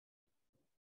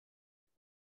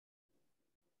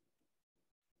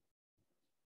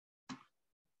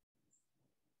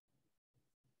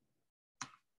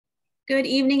Good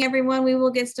evening, everyone. We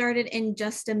will get started in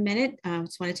just a minute.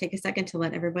 Just want to take a second to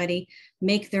let everybody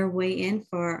make their way in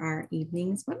for our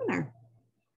evening's webinar.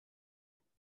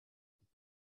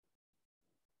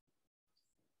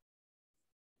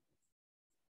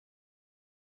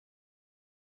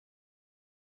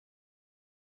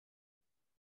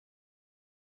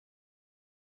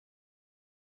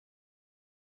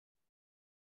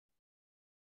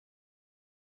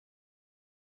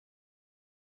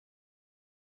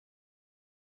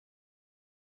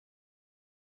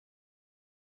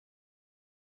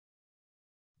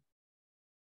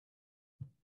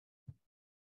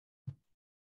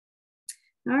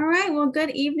 All right, well, good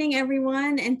evening,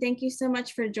 everyone, and thank you so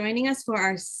much for joining us for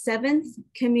our 7th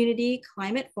Community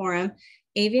Climate Forum,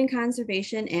 Avian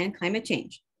Conservation and Climate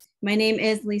Change. My name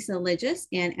is Lisa Ligis,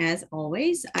 and as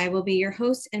always, I will be your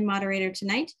host and moderator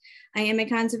tonight. I am a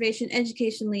conservation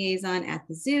education liaison at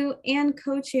the zoo and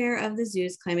co-chair of the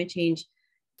zoo's climate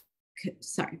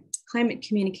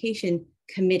communication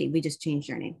committee. We just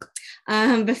changed our name.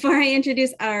 Before I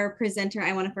introduce our presenter,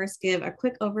 I want to first give a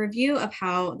quick overview of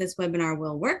how this webinar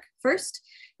will work. First,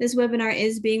 this webinar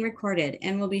is being recorded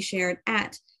and will be shared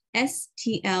at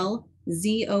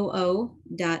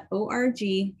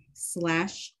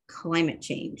stlzoo.org/climate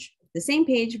change, the same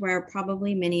page where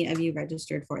probably many of you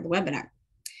registered for the webinar.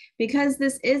 Because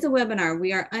this is a webinar,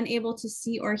 we are unable to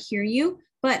see or hear you,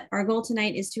 but our goal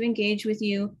tonight is to engage with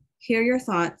you, hear your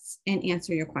thoughts, and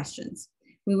answer your questions.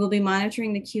 We will be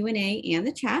monitoring the Q&A and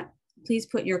the chat. Please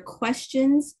put your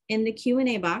questions in the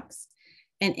Q&A box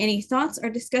and any thoughts or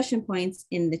discussion points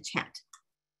in the chat.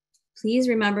 Please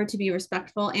remember to be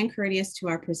respectful and courteous to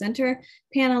our presenter,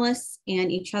 panelists,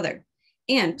 and each other.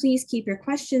 And please keep your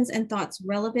questions and thoughts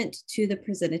relevant to the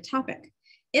presented topic.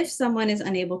 If someone is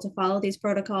unable to follow these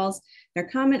protocols, their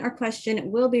comment or question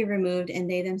will be removed and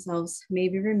they themselves may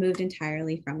be removed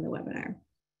entirely from the webinar.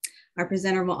 Our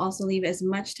presenter will also leave as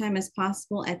much time as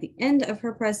possible at the end of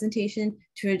her presentation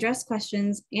to address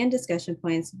questions and discussion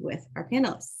points with our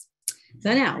panelists.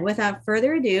 So now, without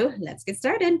further ado, let's get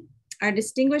started. Our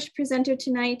distinguished presenter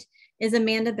tonight is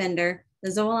Amanda Bender,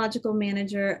 the Zoological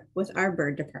Manager with our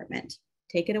bird department.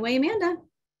 Take it away, Amanda.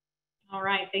 All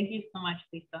right, thank you so much,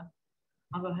 Lisa.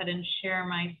 I'll go ahead and share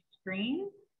my screen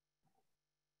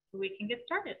so we can get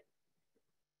started.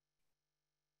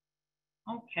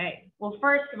 Okay, well,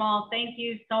 first of all, thank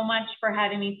you so much for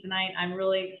having me tonight. I'm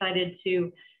really excited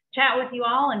to chat with you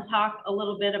all and talk a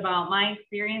little bit about my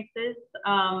experiences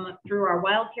through our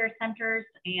wild care centers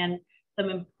and some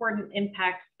important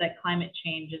impacts that climate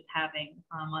change is having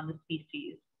on the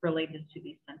species related to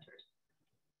these centers.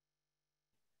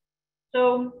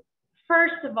 So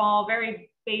first of all, very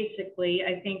basically,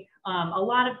 I think a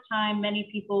lot of time, many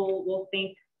people will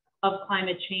think of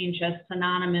climate change as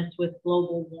synonymous with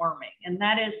global warming, and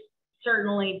that is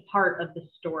certainly part of the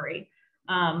story.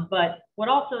 But what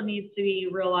also needs to be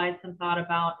realized and thought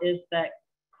about is that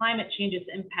climate change's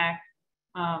impacts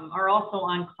are also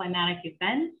on climatic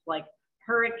events like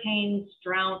hurricanes,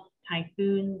 droughts,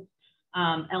 typhoons,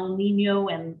 El Nino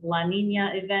and La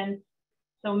Nina events.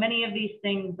 So many of these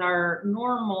things are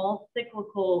normal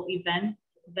cyclical events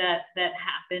that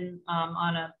happen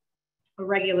on a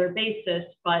regular basis,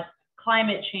 but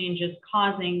climate change is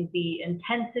causing the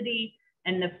intensity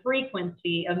and the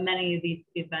frequency of many of these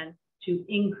events to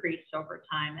increase over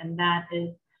time. And that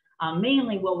is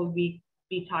mainly what we'll be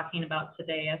talking about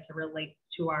today as it relates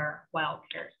to our wild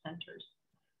care centers.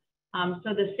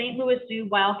 So the St. Louis Zoo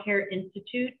Wild Care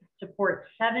Institute supports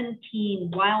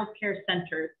 17 wild care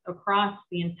centers across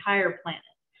the entire planet.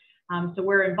 So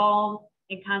we're involved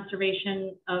in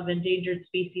conservation of endangered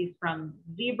species from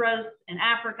zebras in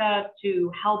Africa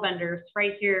to hellbenders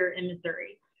right here in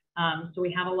Missouri. So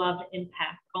we have a lot of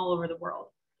impact all over the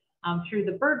world. Through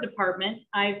the bird department,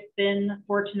 I've been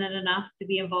fortunate enough to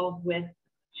be involved with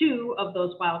 2 of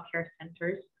those wild care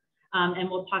centers, and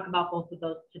we'll talk about both of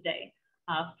those today.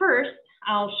 First,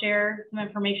 I'll share some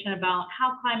information about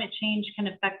how climate change can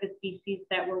affect the species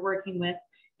that we're working with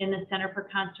in the Center for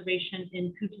Conservation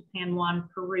in Punta San Juan,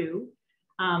 Peru.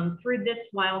 Through this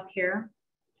wild care,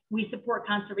 we support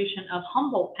conservation of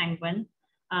Humboldt penguins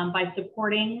by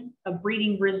supporting a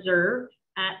breeding reserve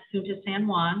at Punta San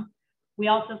Juan. We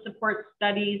also support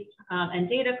studies and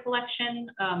data collection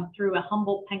through a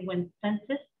Humboldt penguin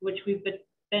census, which we've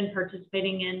been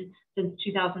participating in since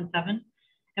 2007.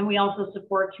 And we also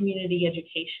support community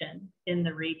education in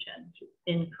the region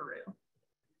in Peru.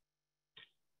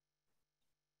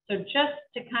 So just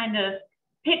to kind of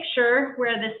picture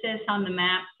where this is on the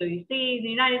map. So you see the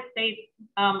United States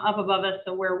up above us.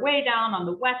 So we're way down on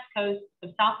the west coast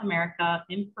of South America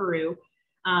in Peru.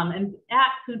 And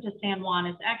at Punta San Juan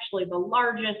is actually the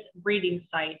largest breeding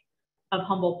site of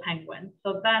Humboldt penguins.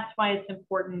 So that's why it's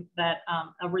important that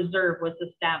a reserve was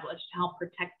established to help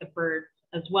protect the birds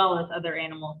as well as other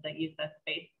animals that use that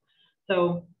space.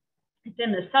 So it's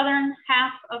in the southern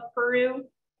half of Peru,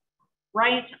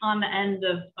 right on the end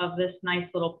of this nice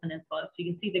little peninsula. So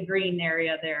you can see the green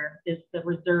area there is the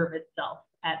reserve itself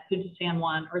at Punta San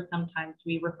Juan, or sometimes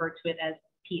we refer to it as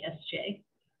PSJ.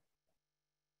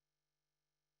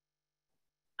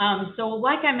 So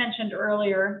like I mentioned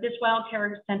earlier, this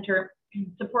Wildcare Center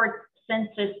supports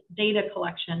census data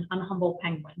collection on Humboldt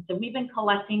penguins. So we've been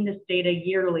collecting this data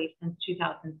yearly since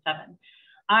 2007.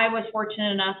 I was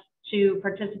fortunate enough to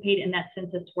participate in that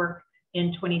census work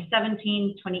in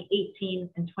 2017, 2018,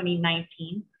 and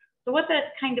 2019. So what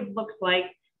that kind of looks like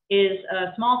is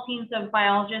small teams of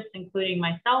biologists, including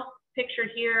myself, pictured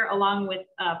here, along with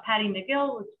Patty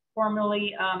McGill, who's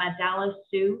formerly at Dallas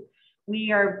Zoo.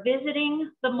 We are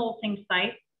visiting the molting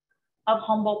sites of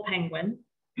Humboldt penguins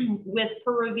with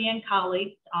Peruvian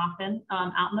colleagues, often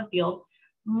out in the field.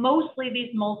 Mostly these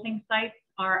molting sites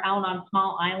are out on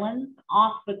small islands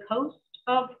off the coast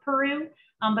of Peru,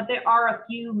 but there are a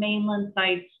few mainland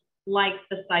sites like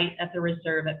the site at the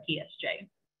reserve at PSJ.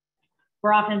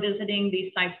 We're often visiting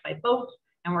these sites by boat,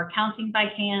 and we're counting by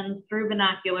hand through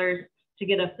binoculars to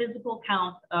get a physical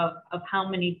count of how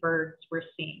many birds we're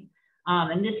seeing.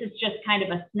 And this is just kind of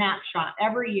a snapshot.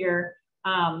 Every year,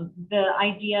 the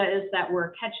idea is that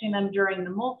we're catching them during the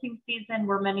molting season,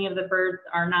 where many of the birds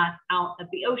are not out at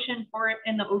the ocean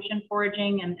in the ocean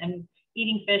foraging and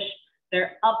eating fish.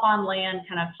 They're up on land,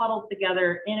 kind of huddled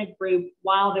together in a group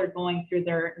while they're going through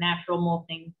their natural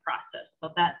molting process.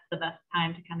 So that's the best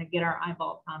time to kind of get our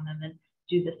eyeballs on them and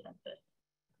do the census.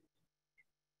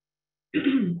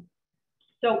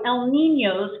 So El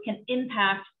Niños can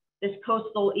impact this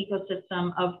coastal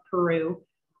ecosystem of Peru.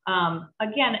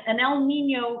 Again, an El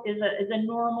Niño is a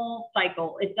normal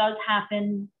cycle. It does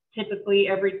happen typically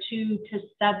every 2 to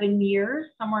 7 years,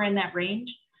 somewhere in that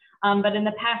range. But in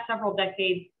the past several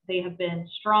decades, they have been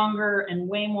stronger and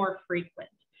way more frequent.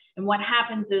 And what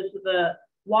happens is the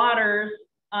waters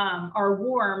are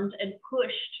warmed and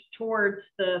pushed towards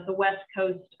the west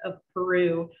coast of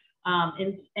Peru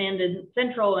and in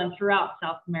Central and throughout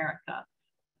South America.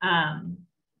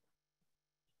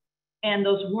 And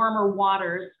those warmer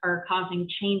waters are causing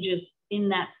changes in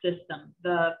that system.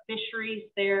 The fisheries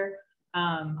there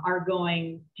are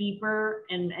going deeper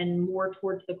and more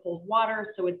towards the cold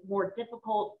water. So it's more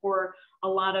difficult for a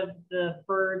lot of the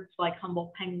birds like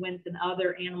Humboldt penguins and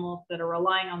other animals that are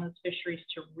relying on those fisheries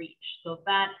to reach. So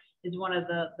that is one of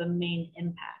the main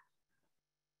impacts.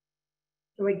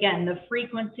 So again, the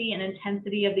frequency and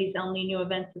intensity of these El Nino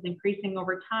events is increasing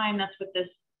over time. That's what this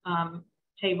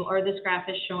table or this graph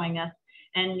is showing us.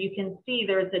 And you can see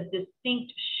there's a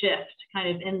distinct shift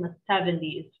kind of in the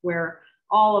 70s where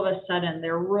all of a sudden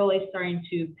they're really starting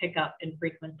to pick up in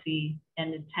frequency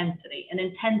and intensity. And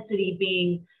intensity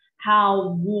being how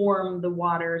warm the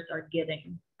waters are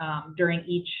getting during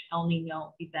each El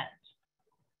Nino event.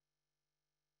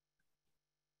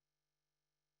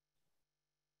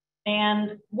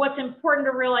 And what's important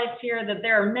to realize here that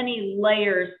there are many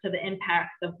layers to the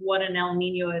impacts of what an El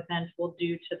Nino event will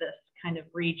do to this kind of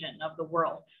region of the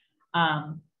world.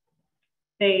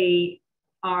 They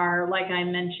are, like I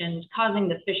mentioned, causing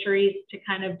the fisheries to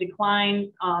kind of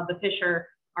decline. The fish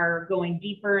are going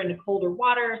deeper into colder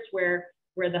waters where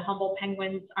the Humboldt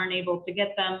penguins aren't able to get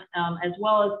them, as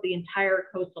well as the entire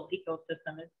coastal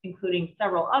ecosystem, including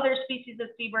several other species of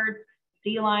seabirds,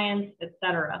 sea lions,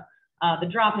 etc. The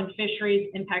drop in fisheries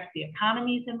impacts the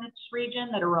economies in this region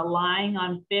that are relying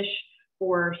on fish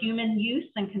for human use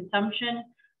and consumption.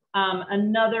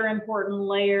 Another important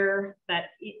layer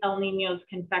that El Niños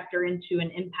can factor into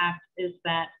an impact is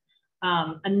that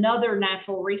another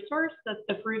natural resource that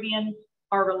the Peruvians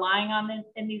are relying on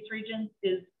in these regions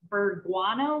is bird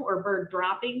guano or bird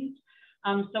droppings.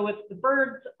 So if the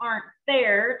birds aren't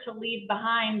there to leave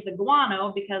behind the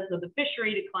guano because of the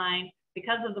fishery decline,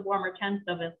 because of the warmer temps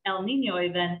of an El Nino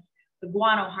event, the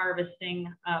guano harvesting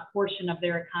portion of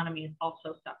their economy is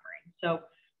also suffering. So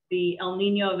the El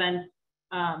Nino events,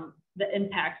 the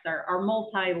impacts are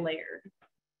multi-layered.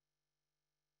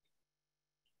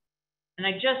 And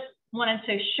I just wanted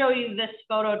to show you this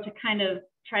photo to kind of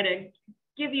try to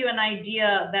give you an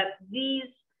idea that these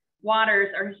waters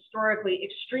are historically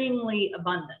extremely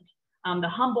abundant. The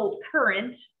Humboldt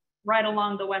Current, right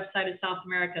along the west side of South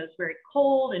America, is very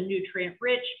cold and nutrient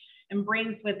rich and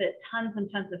brings with it tons and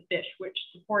tons of fish, which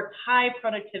supports high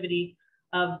productivity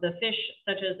of the fish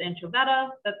such as anchoveta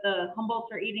that the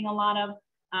Humboldts are eating a lot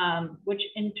of, which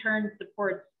in turn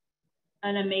supports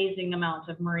an amazing amount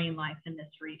of marine life in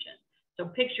this region. So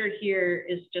pictured here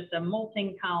is just a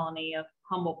molting colony of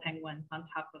humble penguins on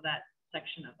top of that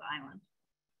section of the island.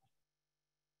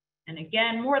 And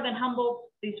again, more than humble,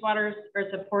 these waters are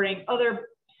supporting other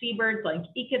seabirds like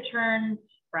ecoterns,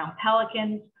 brown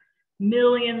pelicans,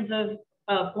 millions of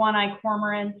guaneye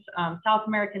cormorants, South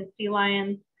American sea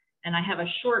lions. And I have a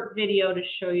short video to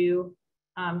show you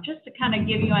just to kind of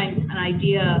give you an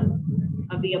idea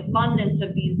of the abundance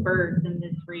of these birds in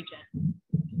this region.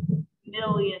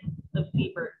 Millions of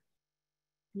seabirds.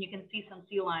 You can see some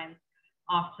sea lions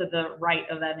off to the right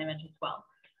of that image as well.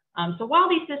 So while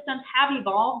these systems have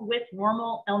evolved with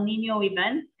normal El Nino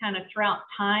events kind of throughout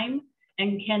time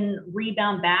and can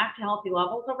rebound back to healthy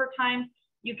levels over time,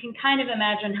 you can kind of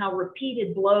imagine how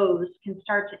repeated blows can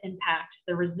start to impact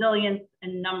the resilience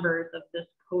and numbers of this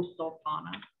coastal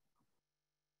fauna.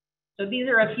 So these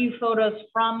are a few photos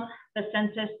from the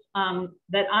census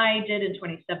that I did in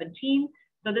 2017.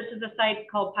 So this is a site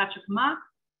called Pachacamac,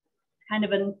 kind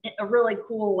of a really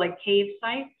cool like cave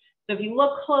site. So if you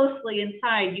look closely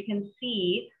inside, you can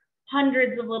see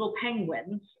hundreds of little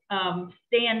penguins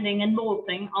standing and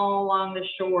molting all along the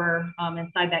shore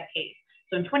inside that cave.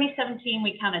 So in 2017,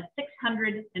 we counted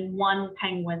 601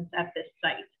 penguins at this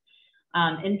site.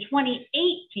 In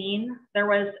 2018, there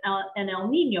was an El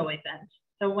Nino event.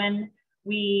 So when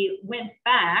we went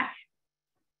back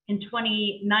in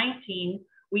 2019,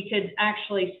 we could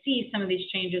actually see some of these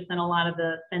changes in a lot of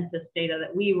the census data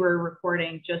that we were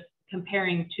recording, just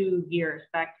comparing 2 years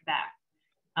back to back.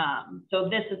 So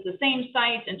this is the same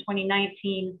site. In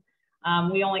 2019,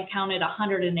 we only counted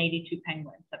 182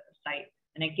 penguins at the site.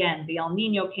 And again, the El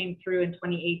Nino came through in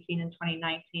 2018 and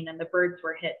 2019, and the birds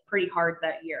were hit pretty hard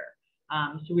that year.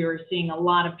 So we were seeing a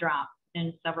lot of drop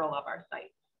in several of our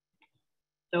sites.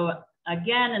 So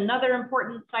again, another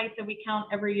important site that we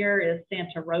count every year is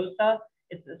Santa Rosa.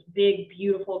 It's this big,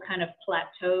 beautiful kind of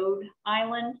plateaued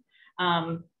island.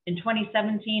 In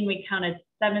 2017, we counted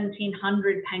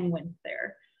 1,700 penguins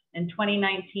there. In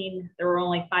 2019, there were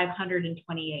only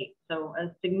 528, so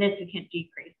a significant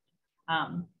decrease.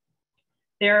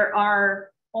 There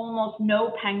are almost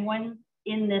no penguins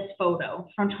in this photo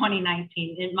from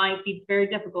 2019. It might be very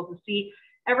difficult to see.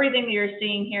 Everything that you're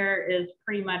seeing here is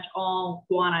pretty much all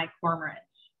guaneye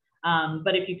cormorants.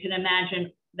 But if you can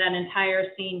imagine that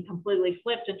entire scene completely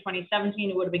flipped in 2017,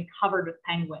 it would have been covered with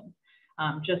penguins,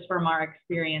 just from our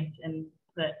experience in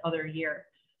the other year.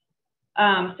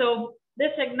 So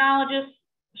this acknowledges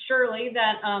surely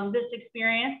that this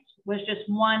experience was just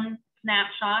one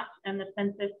snapshot, and the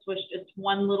census was just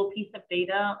one little piece of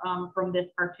data from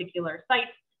this particular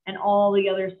site and all the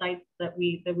other sites that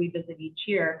we visit each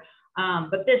year.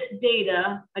 But this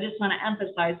data, I just want to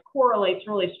emphasize, correlates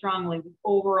really strongly with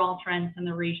overall trends in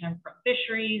the region from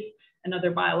fisheries and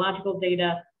other biological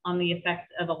data on the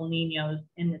effects of El Niños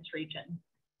in this region.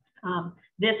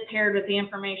 This paired with the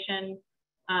information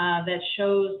that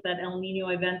shows that El Nino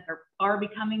events are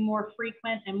becoming more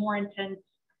frequent and more intense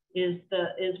is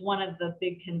one of the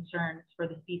big concerns for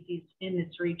the species in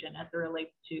this region as it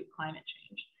relates to climate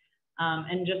change.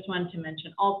 And just wanted to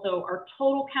mention also our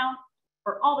total count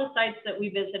for all the sites that we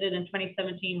visited in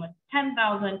 2017 was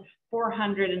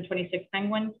 10,426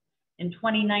 penguins. In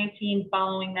 2019,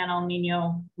 following that El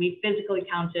Nino, we physically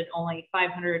counted only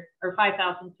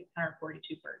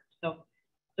 5,642 birds. So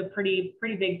it's a pretty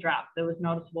big drop that was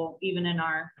noticeable even in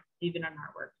our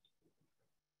work.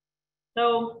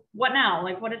 So what now?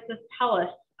 Like, what does this tell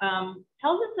us?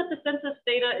 Tells us that the census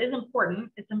data is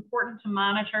important. It's important to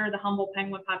monitor the humble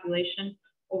penguin population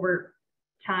over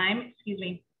time,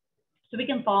 so we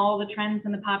can follow the trends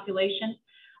in the population.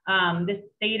 This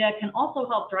data can also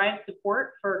help drive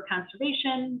support for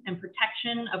conservation and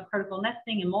protection of critical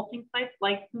nesting and molting sites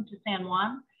like Punta San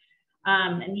Juan.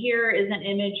 And here is an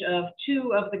image of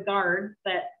 2 of the guards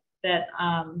that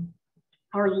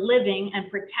are living and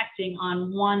protecting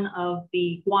on one of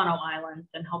the guano islands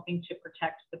and helping to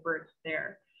protect the birds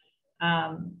there.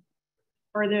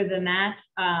 Further than that,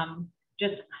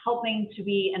 just helping to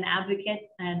be an advocate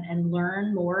and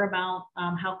learn more about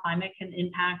how climate can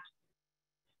impact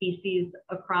species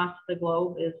across the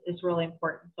globe is really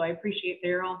important. So I appreciate that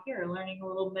you're all here learning a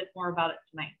little bit more about it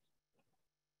tonight.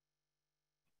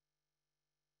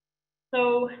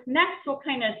 So next we'll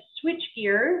kind of switch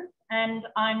gears, and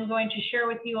I'm going to share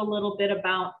with you a little bit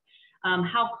about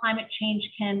how climate change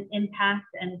can impact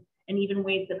and even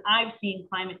ways that I've seen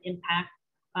climate impact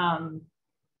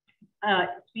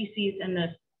species in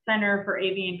the Center for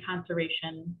Avian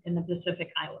Conservation in the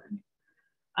Pacific Islands.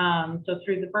 So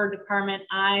through the bird department,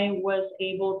 I was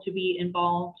able to be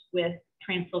involved with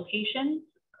translocations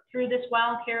through this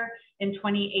wildcare in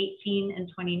 2018 and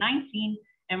 2019.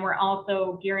 And we're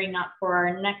also gearing up for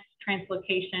our next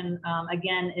translocation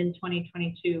again in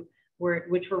 2022,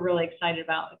 which we're really excited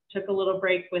about. It took a little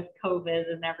break with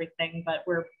COVID and everything, but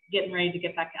we're getting ready to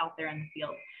get back out there in the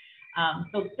field.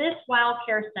 So this Wild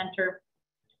Care Center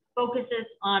focuses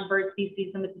on bird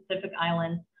species in the Pacific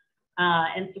Islands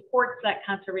and supports that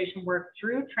conservation work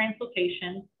through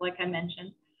translocation, like I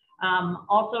mentioned.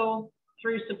 Also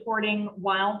through supporting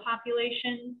wild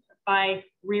populations by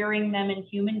rearing them in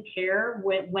human care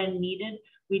when needed.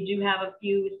 We do have a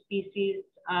few species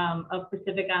of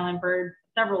Pacific Island birds,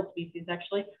 several species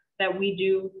actually, that we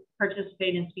do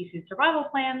participate in species survival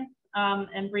plans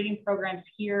and breeding programs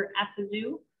here at the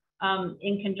zoo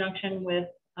in conjunction with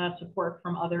support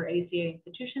from other ACA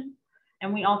institutions.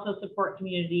 And we also support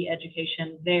community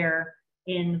education there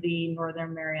in the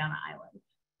Northern Mariana Islands.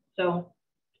 So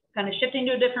kind of shifting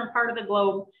to a different part of the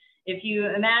globe, if you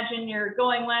imagine you're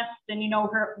going west and you know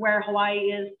where Hawaii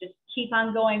is, just keep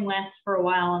on going west for a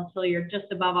while until you're just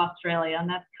above Australia. And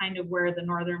that's kind of where the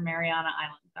Northern Mariana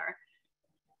Islands are.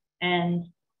 And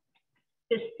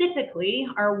specifically,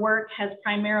 our work has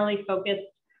primarily focused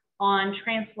on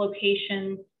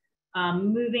translocations,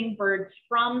 moving birds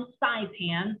from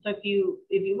Saipan. So if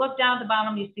you look down at the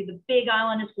bottom, you see the big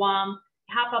island is Guam,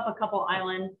 hop up a couple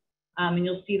islands, and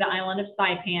you'll see the island of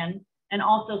Saipan, and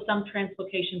also some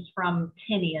translocations from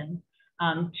Tinian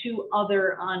to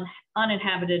other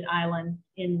uninhabited islands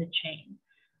in the chain.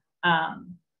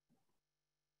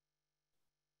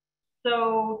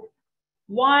 So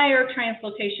why are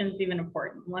translocations even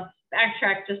important? Let's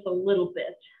backtrack just a little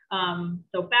bit.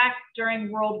 So back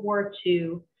during World War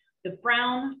II, the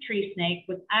brown tree snake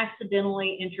was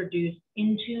accidentally introduced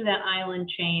into that island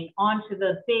chain onto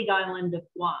the big island of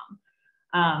Guam.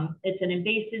 It's an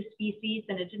invasive species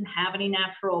and it didn't have any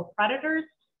natural predators,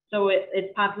 so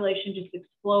its population just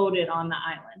exploded on the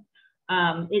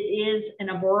island. It is an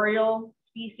arboreal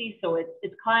species, so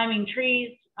it's climbing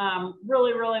trees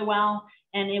really, really well,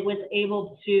 and it was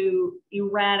able to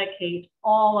eradicate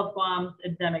all of Guam's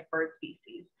endemic bird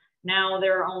species. Now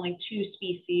there are only 2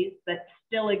 species that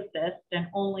still exist and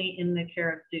only in the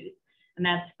care of zoos, and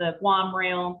that's the Guam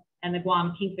rail and the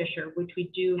Guam kingfisher, which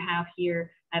we do have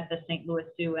here at the St. Louis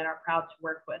Zoo and are proud to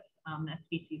work with that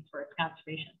species for its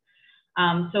conservation.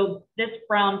 So this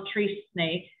brown tree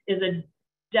snake is a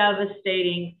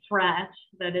devastating threat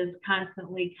that is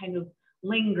constantly kind of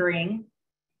lingering,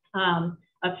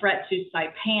 a threat to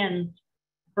Saipan's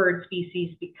bird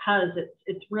species because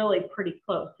it's really pretty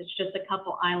close. It's just a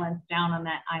couple islands down on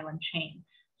that island chain.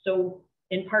 So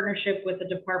in partnership with the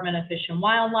Department of Fish and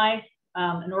Wildlife,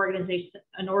 an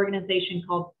organization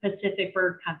called Pacific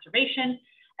Bird Conservation,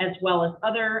 as well as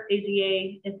other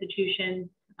AZA institutions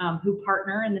who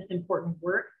partner in this important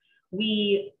work,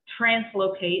 we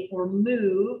translocate or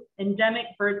move endemic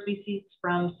bird species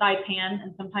from Saipan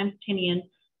and sometimes Tinian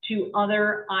to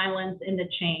other islands in the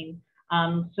chain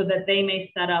so that they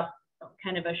may set up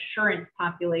kind of assurance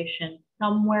population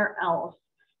somewhere else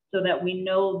so that we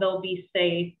know they'll be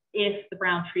safe if the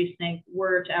brown tree snake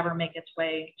were to ever make its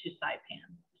way to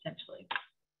Saipan, essentially.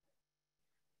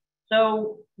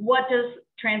 So what does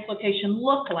translocation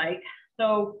look like?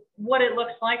 So what it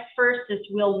looks like first is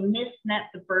we'll misnet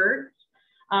the birds.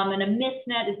 And a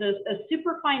misnet is a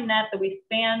super fine net that we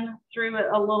span through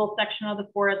a little section of the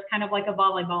forest, kind of like a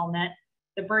volleyball net.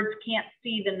 The birds can't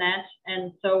see the net,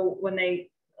 and so when they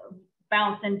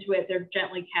bounce into it, they're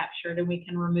gently captured and we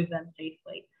can remove them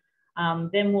safely.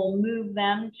 Then we'll move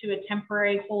them to a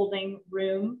temporary holding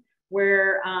room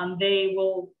where they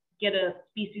will get a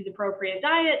species appropriate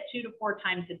diet 2 to 4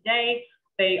 times a day.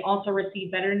 They also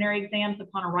receive veterinary exams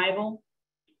upon arrival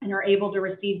and are able to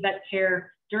receive vet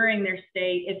care during their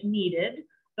stay if needed.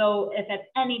 So if at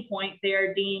any point they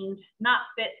are deemed not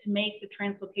fit to make the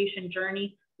translocation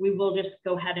journey, we will just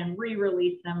go ahead and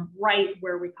re-release them right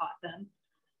where we caught them.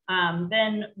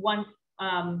 Then once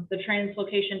the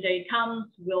translocation day comes,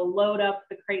 we'll load up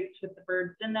the crates with the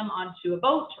birds in them onto a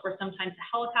boat or sometimes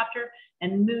a helicopter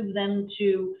and move them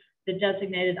to the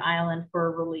designated island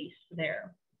for release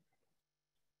there.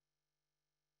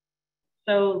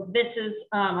 So this is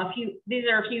these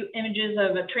are a few images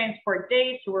of a transport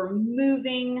day. So we're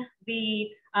moving the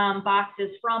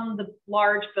boxes from the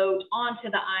large boat onto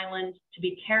the island to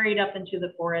be carried up into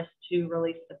the forest to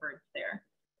release the birds there.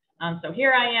 So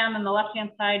here I am on the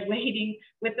left-hand side waiting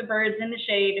with the birds in the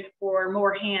shade for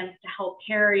more hands to help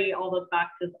carry all those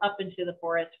boxes up into the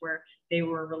forest where they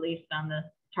were released on the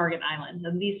target island.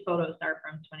 And these photos are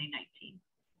from 2019.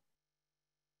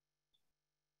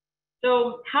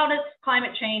 So how does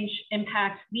climate change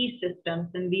impact these systems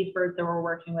and these birds that we're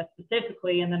working with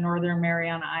specifically in the Northern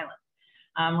Mariana Islands?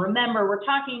 Remember, we're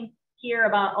talking here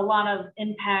about a lot of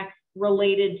impacts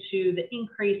related to the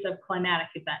increase of climatic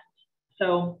events.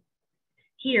 So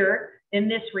here in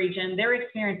this region, they're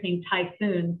experiencing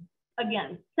typhoons,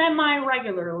 again,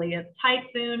 semi-regularly. A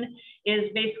typhoon is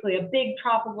basically a big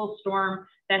tropical storm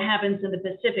that happens in the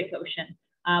Pacific Ocean.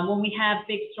 When we have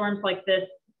big storms like this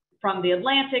from the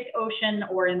Atlantic Ocean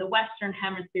or in the Western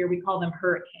Hemisphere, we call them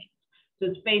hurricanes. So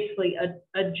it's basically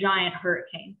a giant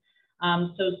hurricane.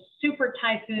 So Super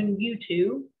Typhoon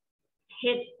U2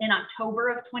 hit in October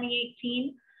of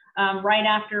 2018, right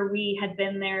after we had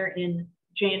been there in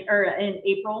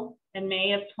April and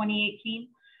May of 2018.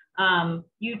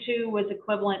 U2 was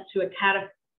equivalent to a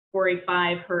Category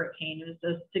 5 hurricane. It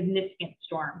was a significant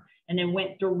storm, and it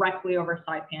went directly over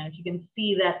Saipan. As you can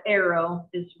see, that arrow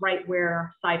is right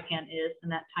where Saipan is in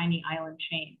that tiny island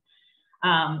chain.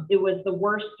 It was the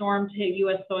worst storm to hit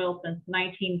U.S. soil since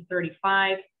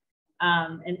 1935,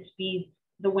 and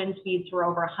the wind speeds were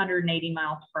over 180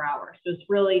 miles per hour. So it's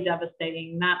really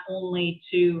devastating, not only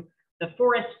to the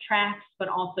forest tracts, but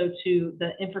also to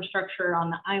the infrastructure on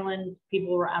the islands.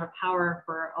 People were out of power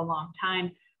for a long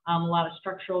time, a lot of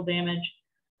structural damage.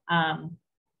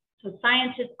 So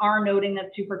scientists are noting that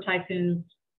super typhoons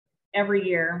every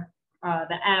year,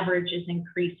 the average is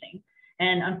increasing.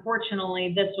 And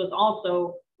unfortunately, this was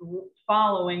also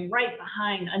following right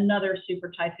behind another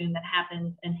super typhoon that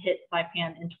happened and hit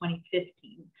Saipan in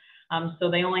 2015.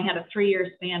 So they only had a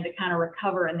 3-year span to kind of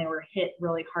recover, and they were hit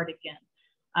really hard again.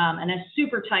 And a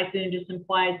super typhoon just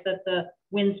implies that the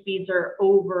wind speeds are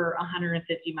over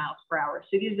 150 miles per hour.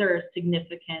 So these are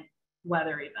significant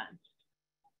weather events.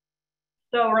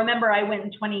 So remember, I went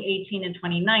in 2018 and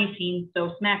 2019,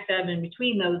 so smack dab in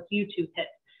between those, U2 hit.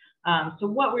 So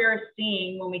what we were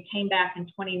seeing when we came back in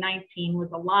 2019 was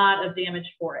a lot of damaged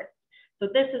forests. So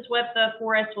this is what the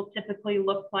forest will typically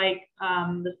look like,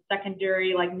 the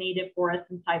secondary, like native forest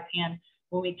in Saipan.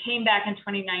 When we came back in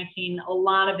 2019, a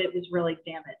lot of it was really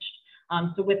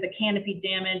damaged. So with the canopy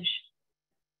damage,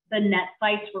 the net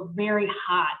sites were very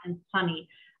hot and sunny,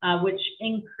 which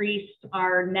increased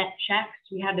our net checks.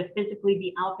 We had to physically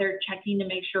be out there checking to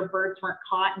make sure birds weren't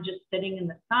caught and just sitting in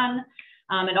the sun.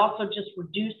 It also just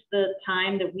reduced the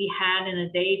time that we had in a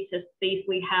day to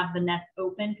safely have the nets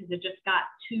open, because it just got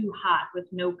too hot with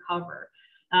no cover.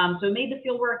 So it made the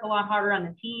field work a lot harder on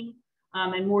the team,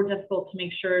 and more difficult to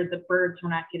make sure the birds were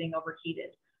not getting overheated.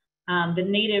 The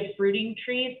native fruiting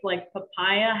trees like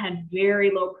papaya had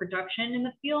very low production in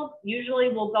the field. Usually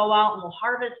we'll go out and we'll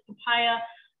harvest papaya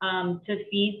to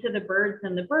feed to the birds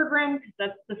in the bird room, because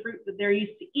that's the fruit that they're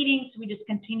used to eating. So we just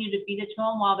continue to feed it to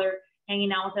them while they're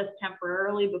hanging out with us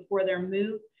temporarily before they're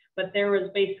moved. But there was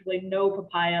basically no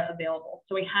papaya available.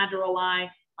 So we had to rely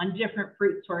on different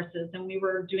fruit sources. And we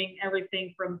were doing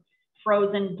everything from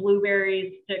frozen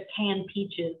blueberries to canned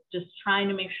peaches, just trying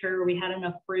to make sure we had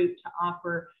enough fruit to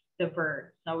offer the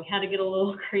birds. So we had to get a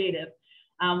little creative.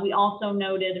 We also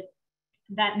noted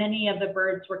that many of the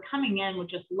birds were coming in with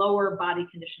just lower body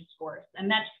condition scores. And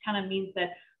that just kind of means that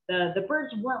the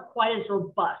birds weren't quite as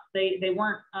robust. They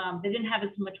didn't have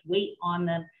as much weight on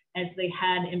them as they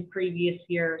had in previous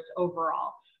years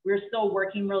overall. We were still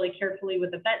working really carefully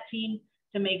with the vet team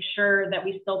to make sure that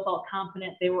we still felt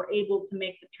confident they were able to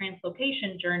make the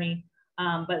translocation journey.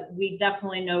 But we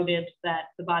definitely noted that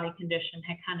the body condition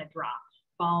had kind of dropped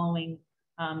following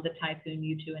the Typhoon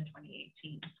U2 in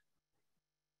 2018.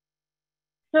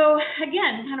 So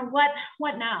again, kind of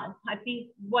what now? I think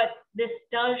what this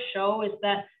does show is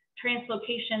that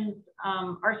translocations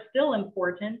are still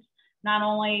important, not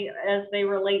only as they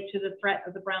relate to the threat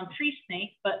of the brown tree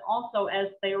snake, but also as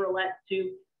they relate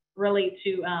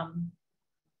to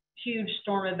huge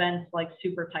storm events like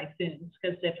super typhoons.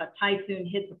 Because if a typhoon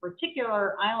hits a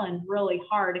particular island really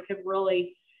hard, it could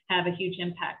really have a huge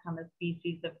impact on the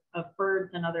species of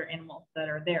birds and other animals that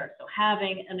are there. So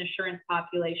having an assurance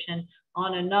population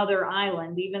on another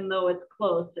island, even though it's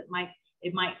close, it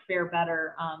might fare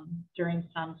better during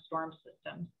some storm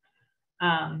systems.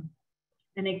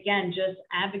 And again, just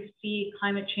advocacy,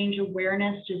 climate change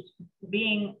awareness, just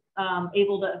being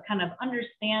able to kind of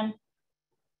understand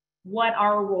what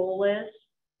our role is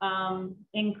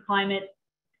in climate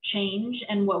change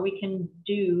and what we can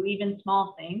do, even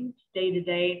small things day to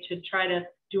day, to try to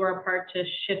do our part to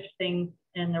shift things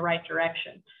in the right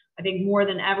direction. I think more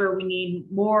than ever, we need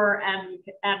more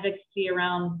advocacy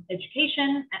around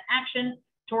education and action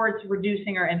towards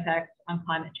reducing our impacts on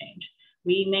climate change.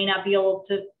 We may not be able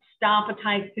to stop a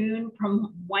typhoon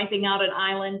from wiping out an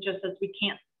island, just as we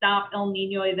can't stop El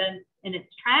Nino events in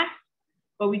its tracks,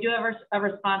 but we do have a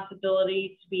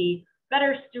responsibility to be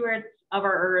better stewards of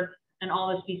our Earth and all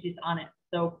the species on it.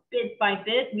 So bit by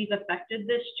bit, we've affected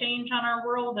this change on our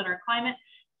world and our climate.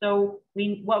 So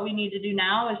what we need to do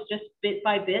now is just bit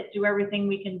by bit, do everything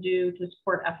we can do to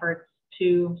support efforts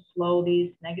to slow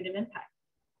these negative impacts.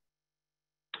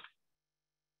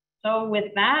 So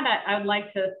with that, I would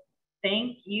like to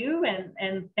thank you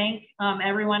and thank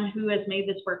everyone who has made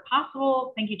this work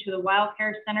possible. Thank you to the Wild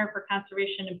Care Center for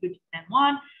Conservation in Puget San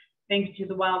Juan. Thank you to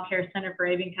the Wild Care Center for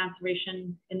Avian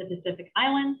Conservation in the Pacific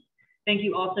Islands. Thank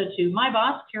you also to my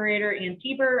boss, curator Ann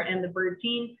Tieber, and the bird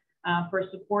team for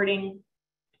supporting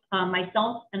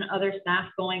myself and other staff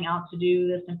going out to do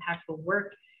this impactful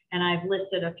work. And I've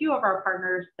listed a few of our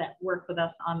partners that work with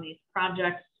us on these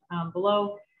projects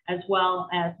below, as well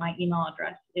as my email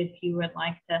address if you would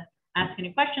like to ask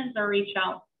any questions or reach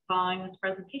out following this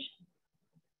presentation.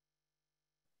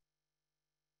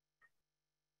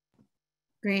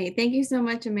 Great. Thank you so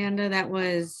much, Amanda. That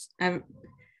was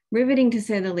riveting to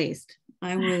say the least.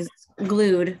 I was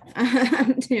glued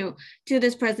to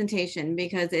this presentation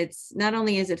because it's not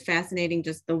only is it fascinating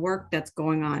just the work that's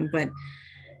going on, but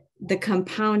the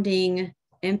compounding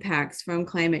impacts from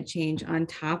climate change on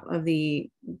top of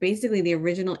basically the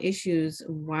original issues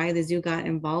why the zoo got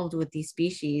involved with these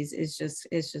species is just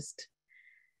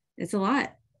it's a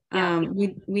lot. Yeah.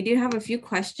 We do have a few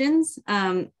questions.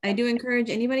 I do encourage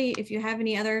anybody, if you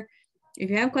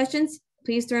have questions,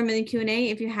 please throw them in the Q&A.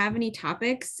 If you have any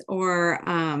topics or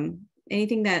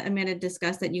anything that Amanda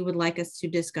discussed that you would like us to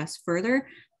discuss further,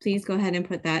 please go ahead and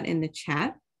put that in the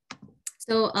chat.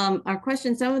 So our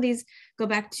questions, some of these go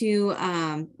back to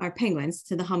our penguins,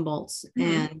 to the Humboldts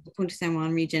and the Puget San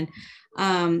Juan region.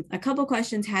 A couple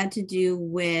questions had to do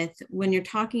with when you're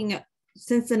talking,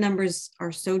 since the numbers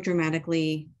are so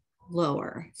dramatically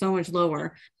lower, so much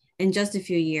lower in just a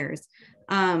few years,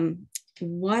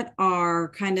 what are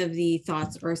kind of the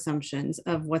thoughts or assumptions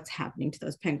of what's happening to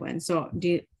those penguins? So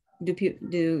do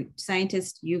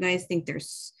scientists, you guys think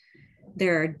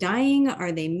they're dying?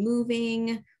 Are they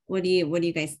moving? What are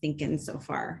you guys thinking so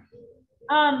far?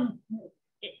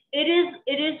 It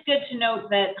is good to note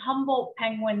that Humboldt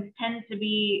penguins tend to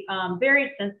be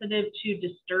very sensitive to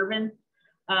disturbance.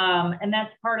 And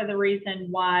that's part of the reason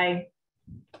why,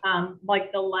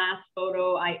 like the last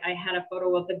photo, I had a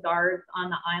photo of the guards on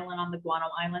the island, on the Guano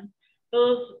Island.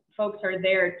 Those folks are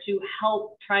there to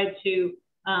help try to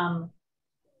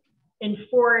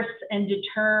enforce and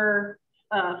deter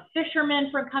fishermen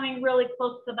from coming really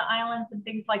close to the islands and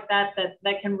things like that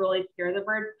can really scare the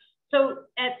birds. So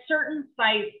at certain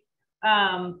sites,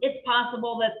 it's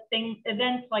possible that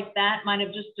events like that might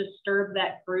have just disturbed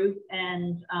that group,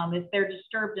 and if they're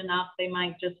disturbed enough, they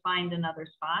might just find another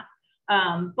spot.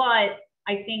 But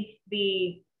I think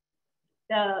the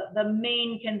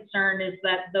main concern is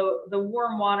that the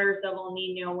warm waters of El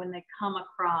Nino, when they come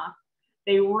across,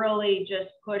 they really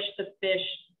just push the fish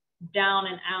down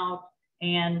and out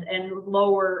and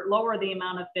lower the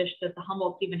amount of fish that the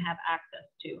Humboldts even have access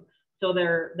to. So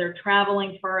they're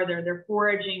traveling farther, they're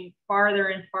foraging farther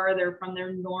and farther from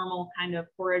their normal kind of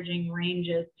foraging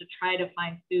ranges to try to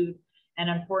find food.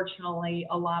 And unfortunately,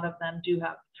 a lot of them do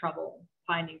have trouble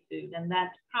finding food. And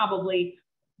that's probably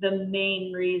the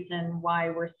main reason why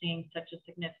we're seeing such a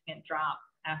significant drop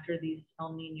after these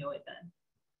El Nino events.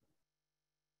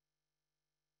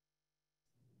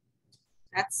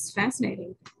 That's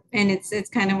fascinating. And it's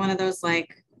kind of one of those,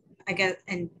 like, I guess,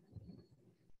 and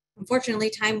unfortunately,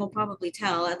 time will probably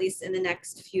tell, at least in the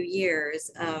next few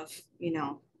years, of,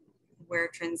 where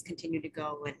trends continue to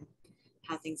go and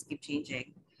how things keep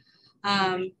changing.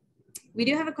 We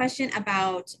do have a question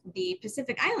about the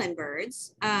Pacific Island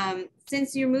birds.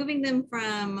 Since you're moving them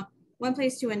from one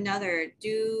place to another,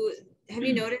 have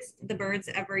you noticed the birds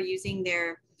ever using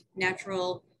their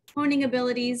natural honing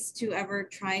abilities to ever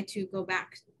try to go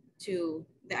back to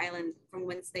the island from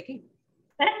whence they came?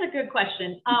 That's a good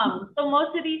question. So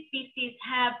most of these species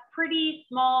have pretty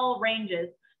small ranges.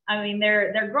 I mean,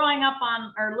 they're growing up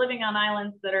on or living on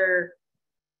islands that are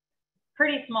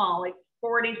pretty small, like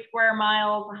 40 square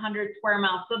miles, 100 square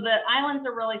miles. So the islands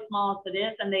are really small as it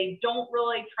is, and they don't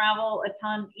really travel a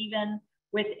ton even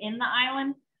within the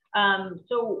island.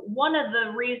 So one of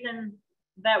the reasons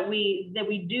that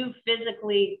we do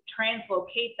physically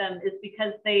translocate them is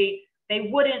because they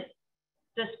wouldn't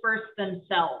disperse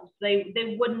themselves.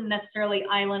 They wouldn't necessarily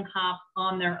island hop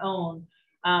on their own.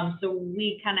 So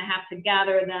we kind of have to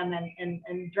gather them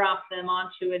and drop them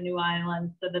onto a new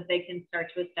island so that they can start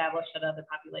to establish that other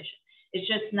population. It's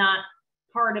just not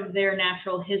part of their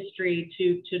natural history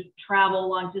to travel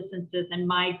long distances and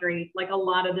migrate, like a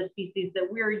lot of the species that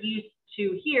we're used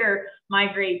to here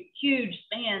migrate huge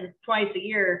spans twice a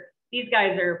year. These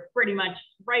guys are pretty much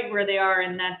right where they are,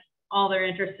 and that's all they're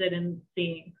interested in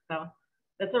seeing. So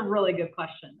that's a really good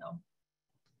question though.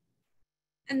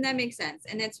 And that makes sense.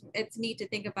 And it's neat to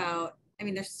think about. I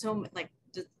mean, there's so much, like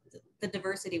the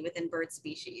diversity within bird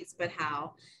species, but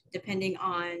how depending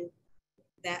on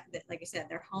that, like I said,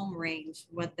 their home range,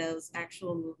 what those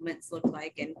actual movements look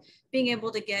like, and being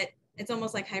able to get, it's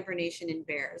almost like hibernation in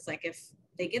bears. Like if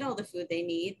they get all the food they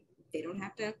need, they don't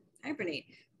have to hibernate.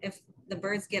 If the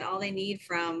birds get all they need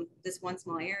from this one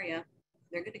small area,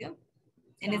 they're good to go.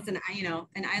 And it's an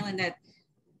island that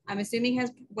I'm assuming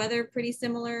has weather pretty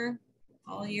similar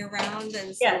all year round.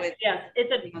 And so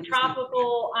it's a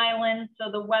tropical island. So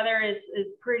the weather is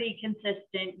pretty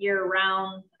consistent year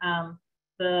round.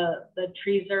 The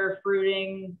trees are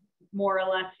fruiting more or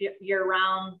less year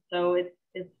round. So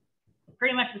it's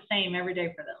pretty much the same every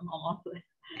day for them almost.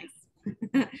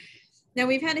 Nice. Now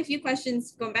we've had a few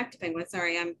questions going back to penguins.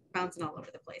 Sorry, I'm bouncing all over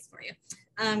the place for you.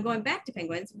 Going back to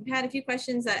penguins, we've had a few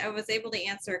questions that I was able to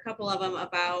answer, a couple of them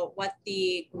about what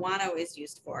the guano is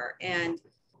used for, and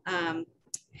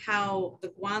how the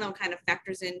guano kind of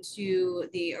factors into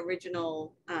the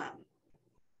original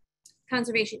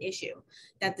conservation issue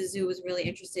that the zoo was really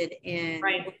interested in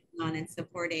working on and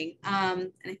supporting.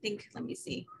 And I think, let me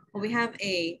see. Well, we have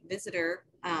a visitor,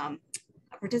 a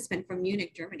participant from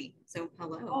Munich, Germany. So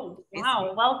hello. Oh,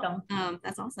 wow, welcome.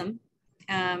 That's awesome.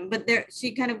 But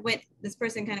this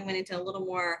person kind of went into a little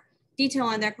more detail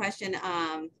on their question,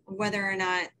 whether or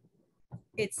not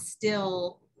it's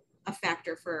still a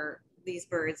factor for these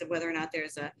birds, of whether or not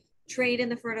there's a trade in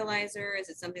the fertilizer. Is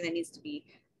it something that needs to be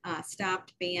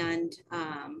stopped, banned,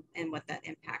 and what that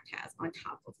impact has on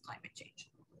top of climate change?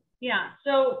 Yeah,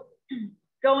 so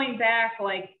going back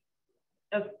like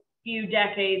a few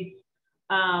decades,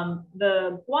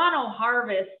 the guano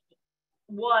harvest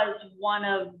was one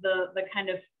of the kind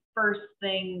of first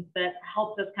things that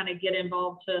helped us kind of get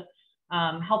involved to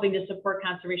helping to support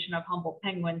conservation of Humboldt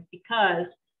penguins, because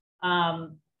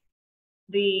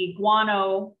the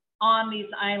guano on these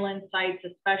island sites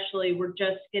especially were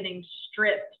just getting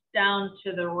stripped down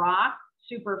to the rock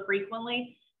super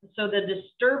frequently. So the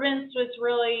disturbance was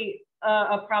really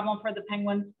a problem for the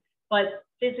penguins, but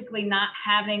physically not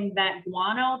having that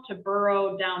guano to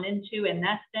burrow down into and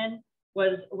nest in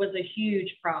was a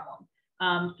huge problem.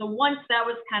 So once that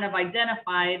was kind of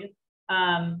identified,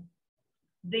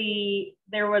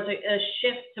 there was a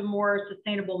shift to more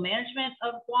sustainable management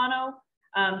of guano.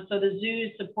 So the zoo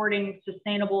is supporting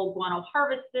sustainable guano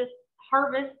harvests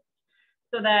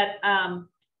so that,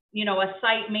 a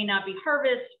site may not be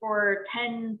harvested for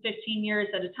 10, 15 years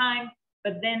at a time,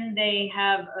 but then they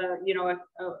have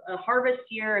a harvest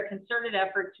year, a concerted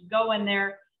effort to go in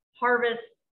there, harvest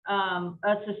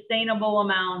a sustainable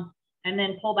amount, and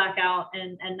then pull back out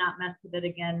and not mess with it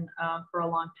again for a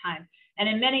long time. And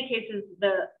in many cases,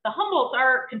 the Humboldts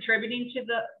are contributing to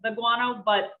the guano,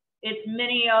 but it's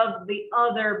many of the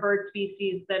other bird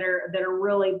species that are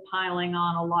really piling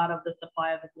on a lot of the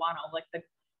supply of the guano, like the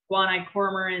guanite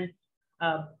cormorants,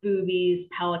 boobies,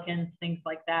 pelicans, things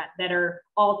like that, that are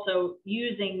also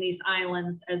using these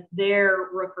islands as their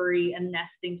rookery and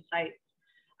nesting sites.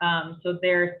 So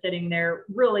they're sitting there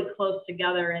really close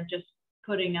together and just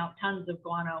putting out tons of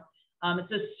guano.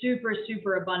 It's a super,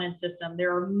 super abundant system.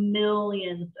 There are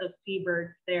millions of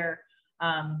seabirds there.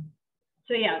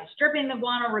 So yeah, stripping the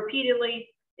guano repeatedly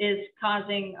is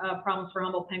causing problems for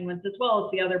Humboldt penguins as well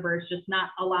as the other birds, just not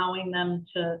allowing them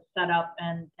to set up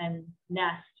and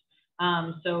nest.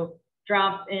 So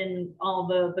drop in all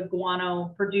the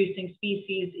guano producing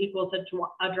species equals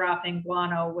a drop in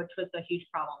guano, which was a huge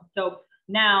problem. So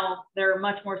now there are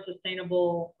much more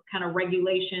sustainable kind of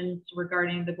regulations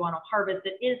regarding the guano harvest.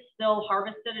 It is still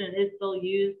harvested and it is still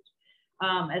used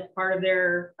as part of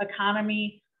their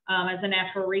economy as a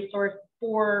natural resource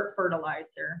for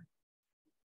fertilizer.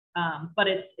 But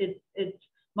it's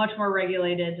much more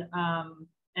regulated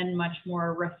and much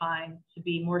more refined to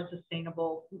be more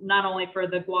sustainable, not only for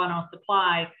the guano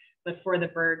supply, but for the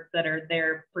birds that are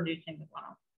there producing the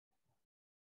guano.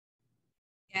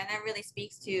 Yeah, and that really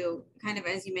speaks to kind of,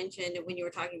 as you mentioned, when you were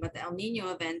talking about the El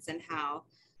Nino events and how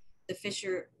the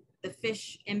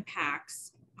fish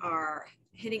impacts are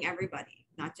hitting everybody,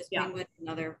 not just penguins and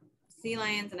other sea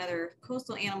lions and other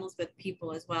coastal animals, but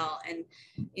people as well. And,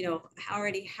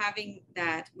 already having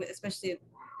that, especially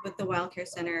with the Wild Care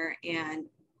Center, and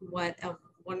what a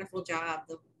wonderful job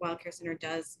the Wild Care Center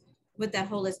does with that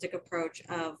holistic approach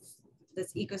of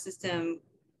this ecosystem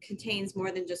contains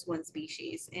more than just one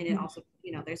species. And it also,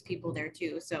 there's people there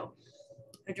too. So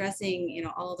addressing,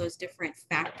 all of those different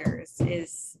factors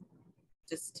is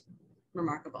just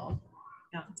remarkable.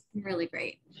 Yeah. Really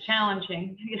great.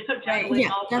 Challenging.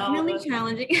 Definitely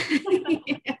challenging.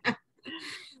 Yeah.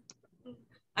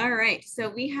 All right, so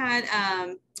we had,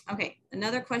 okay,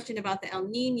 another question about the El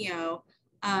Nino.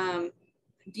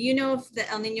 Do you know if the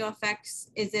El Nino affects,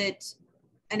 is it,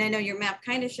 and I know your map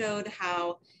kind of showed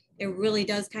how it really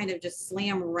does kind of just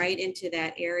slam right into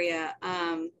that area.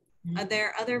 Are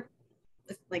there other,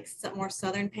 like some more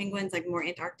southern penguins, like more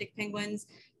Antarctic penguins,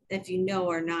 if you know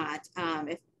or not,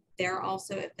 if they're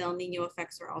also, if the El Nino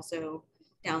effects are also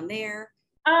down there?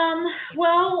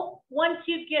 Well, once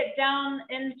you get down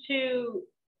into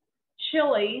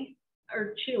Chile,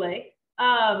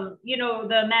 you know,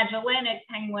 the Magellanic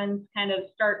penguins kind of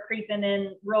start creeping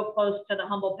in real close to the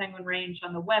Humboldt penguin range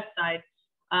on the west side.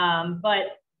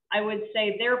 But I would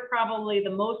say they're probably the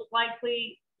most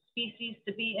likely species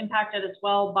to be impacted as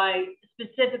well by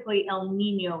specifically El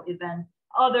Nino events.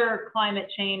 Other climate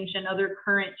change and other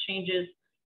current changes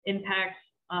impacts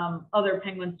other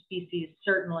penguin species,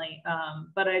 certainly.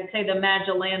 But I'd say the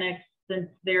Magellanics, since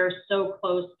they're so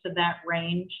close to that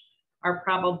range, are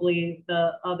probably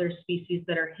the other species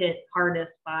that are hit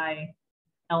hardest by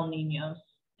El Ninos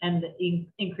and the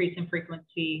increase in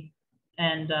frequency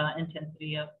and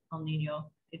intensity of El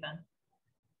Nino events.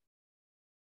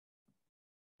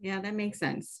 Yeah, that makes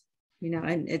sense. You know,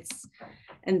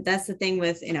 and that's the thing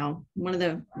with, you know, one of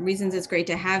the reasons it's great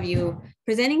to have you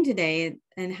presenting today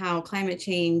and how climate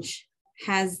change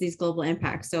has these global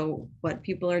impacts. So what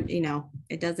people are, you know,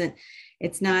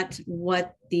 it's not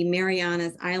what the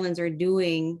Marianas Islands are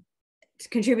doing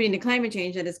contributing to climate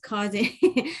change that is causing,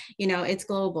 you know, it's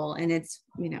global, and it's,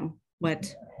 you know,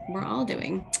 what we're all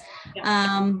doing.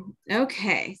 Yeah.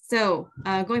 Okay, so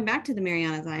going back to the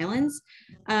Marianas Islands,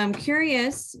 I'm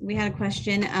curious, we had a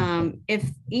question, if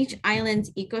each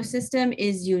island's ecosystem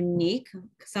is unique,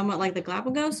 somewhat like the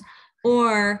Galapagos,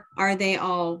 or are they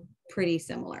all pretty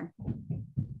similar?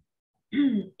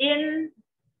 In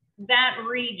that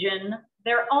region,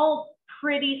 they're all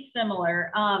pretty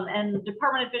similar. And the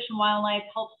Department of Fish and Wildlife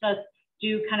helps us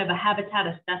do kind of a habitat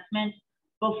assessment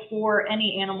before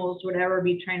any animals would ever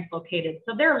be translocated.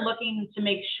 So they're looking to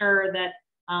make sure that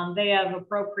they have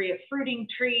appropriate fruiting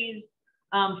trees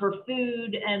for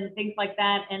food and things like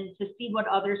that, and to see what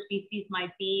other species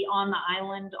might be on the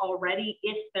island already,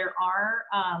 if there are,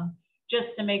 just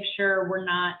to make sure we're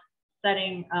not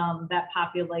setting that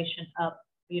population up,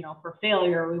 you know, for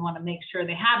failure. We want to make sure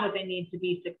they have what they need to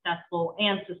be successful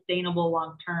and sustainable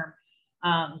long term.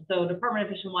 So Department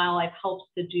of Fish and Wildlife helps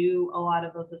to do a lot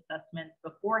of those assessments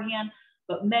beforehand,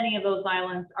 but many of those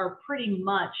islands are pretty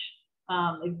much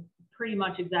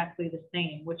exactly the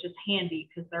same, which is handy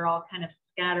because they're all kind of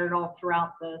scattered all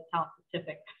throughout the South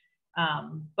Pacific.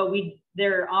 But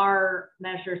there are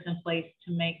measures in place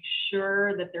to make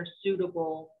sure that they're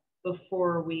suitable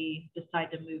before we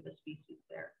decide to move a species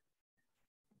there.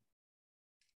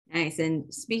 Nice.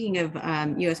 And speaking of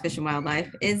U.S. Fish and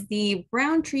Wildlife, is the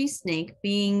brown tree snake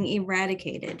being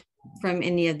eradicated from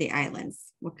any of the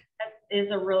islands? That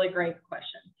is a really great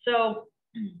question. So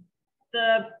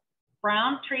the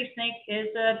brown tree snake is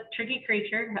a tricky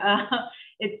creature.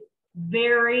 It's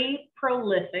very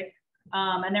prolific,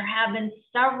 and there have been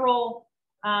several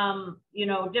you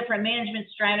know, different management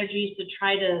strategies to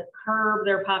try to curb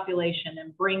their population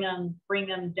and bring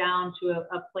them down to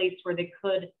a place where they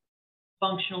could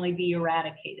functionally be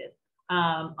eradicated.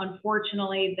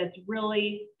 Unfortunately, that's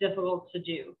really difficult to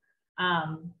do.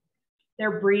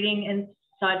 They're breeding in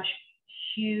such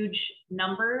huge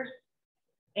numbers,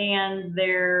 and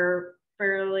they're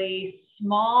fairly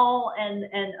small and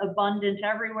abundant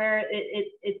everywhere.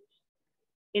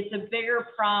 It's a bigger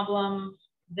problem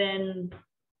than,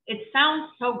 it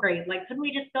sounds so great. Like, couldn't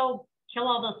we just go kill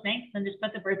all those snakes and just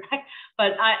put the birds back?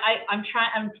 But I'm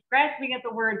grasping at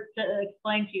the words to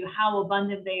explain to you how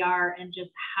abundant they are and just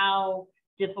how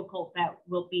difficult that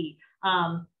will be.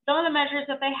 Some of the measures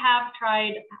that they have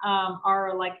tried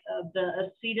are like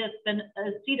the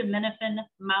acetaminophen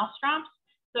mouse drops.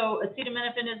 So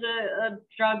acetaminophen is a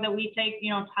drug that we take,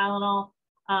 you know, Tylenol,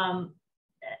 and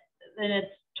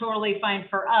it's totally fine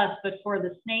for us, but for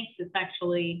the snakes, it's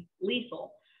actually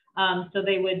lethal. So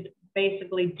they would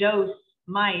basically dose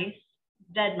mice,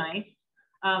 dead mice,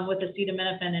 with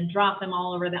acetaminophen and drop them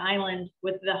all over the island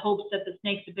with the hopes that the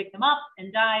snakes would pick them up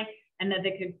and die, and that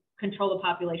they could control the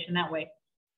population that way.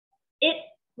 It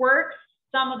works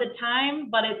some of the time,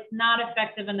 but it's not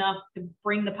effective enough to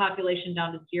bring the population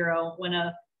down to zero. When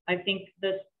I think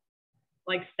this,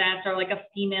 like, stats are like a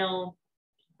female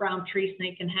brown tree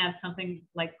snake can have something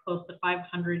like close to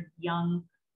 500 young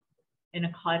in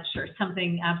a clutch or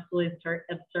something absolutely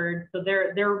absurd. So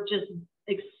they're just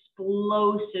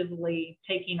explosively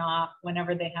taking off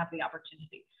whenever they have the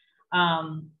opportunity.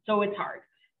 So it's hard.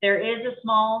 There is a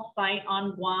small site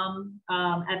on Guam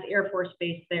at the Air Force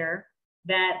Base there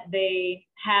that they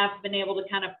have been able to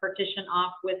kind of partition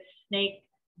off with snake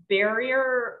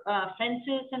barrier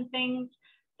fences and things.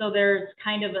 So there's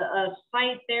kind of a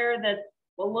site there that's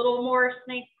a little more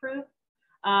snake proof.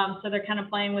 So they're kind of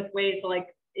playing with ways like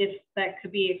if that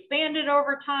could be expanded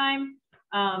over time.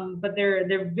 But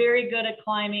they're very good at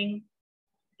climbing.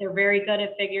 They're very good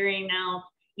at figuring out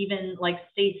even like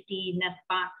safety nest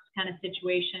box kind of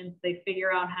situations. They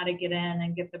figure out how to get in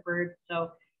and get the birds.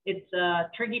 So it's a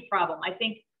tricky problem. I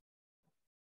think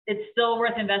it's still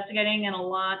worth investigating, and a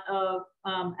lot of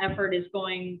effort is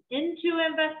going into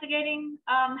investigating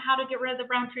how to get rid of the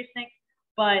brown tree snake.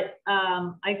 But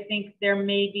I think there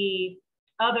may be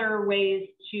other ways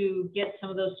to get some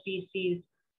of those species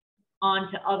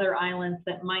onto other islands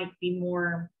that might be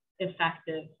more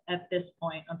effective at this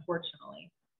point.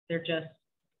 Unfortunately,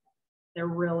 they're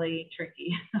really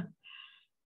tricky.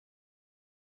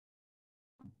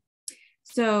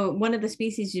 So one of the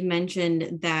species you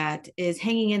mentioned that is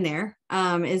hanging in there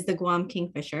is the Guam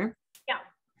kingfisher. Yeah.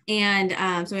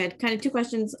 And so we had kind of two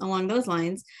questions along those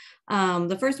lines.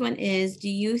 The first one is, do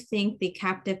you think the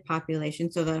captive population,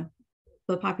 so the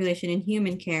population in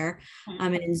human care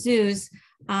and in zoos,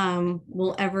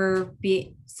 will ever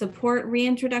support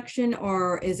reintroduction,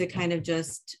 or is it kind of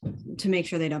just to make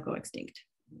sure they don't go extinct?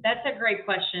 That's a great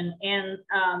question, and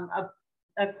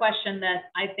a question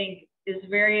that I think is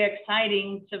very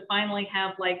exciting to finally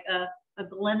have like a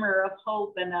glimmer of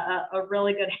hope and a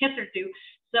really good answer to.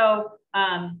 So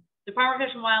Department of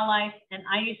Fish and Wildlife and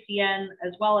IUCN,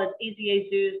 as well as AZA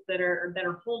zoos that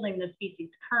are holding the species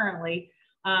currently,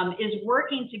 is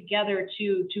working together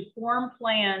to form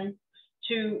plans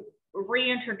to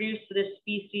reintroduce this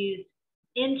species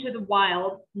into the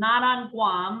wild, not on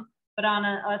Guam, but on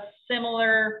a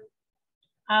similar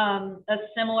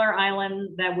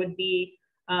island that would be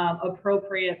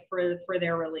appropriate for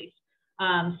their release.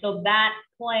 So that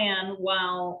plan,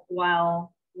 while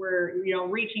we're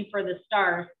reaching for the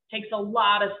stars, takes a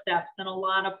lot of steps and a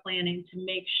lot of planning to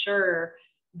make sure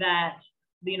that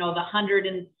the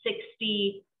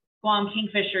 160 Guam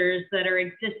kingfishers that are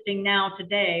existing now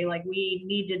today, like we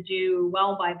need to do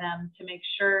well by them to make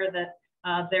sure that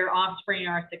their offspring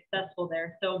are successful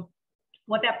there. So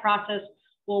what that process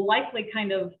will likely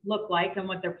kind of look like, and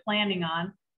what they're planning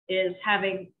on, is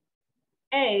having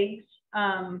eggs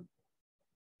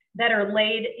that are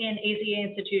laid in AZA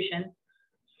institutions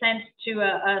sent to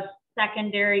a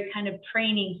secondary kind of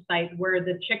training site where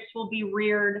the chicks will be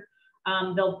reared.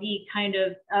 They'll be kind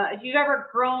of, if you've ever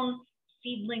grown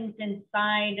seedlings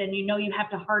inside and you have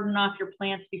to harden off your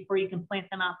plants before you can plant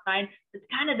them outside, it's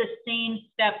kind of the same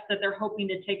steps that they're hoping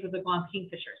to take with the Guam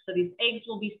kingfisher. So these eggs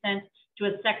will be sent to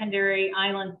a secondary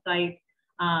island site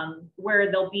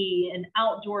where they'll be in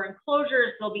outdoor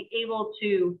enclosures. They'll be able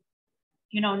to,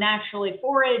 naturally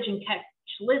forage and catch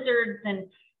lizards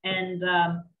and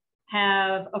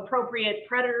have appropriate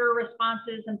predator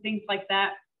responses and things like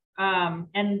that.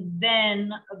 And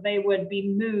then they would be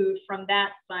moved from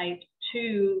that site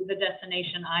to the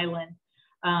destination island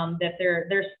that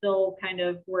they're still kind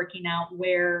of working out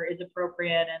where is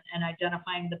appropriate and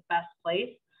identifying the best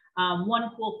place.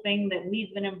 One cool thing that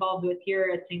we've been involved with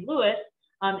here at St. Louis,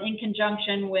 in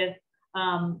conjunction with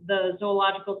the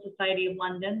Zoological Society of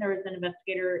London, there was an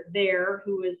investigator there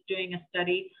who was doing a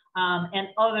study, and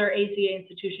other AZA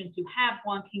institutions who have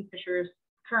Guam kingfishers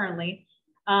currently.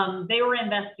 They were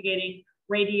investigating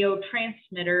radio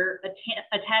transmitter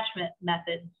attachment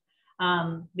methods,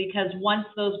 because once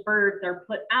those birds are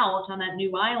put out on that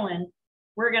new island,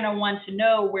 we're going to want to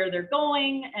know where they're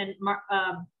going and mark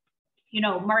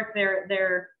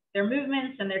their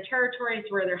movements and their territories,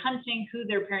 where they're hunting, who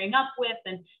they're pairing up with,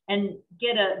 and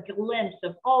get a glimpse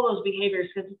of all those behaviors,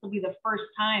 because this will be the first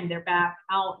time they're back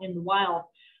out in the wild.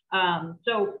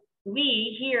 So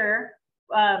we here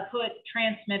put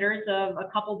transmitters of a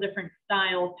couple different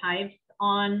style types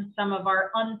on some of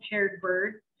our unpaired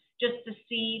birds, just to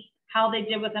see how they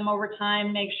did with them over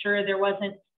time, make sure there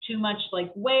wasn't too much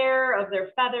like wear of their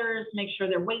feathers, make sure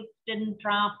their weights didn't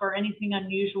drop or anything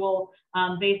unusual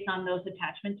based on those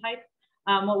attachment types.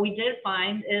 What we did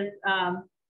find is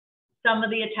some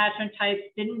of the attachment types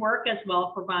didn't work as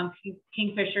well for Guam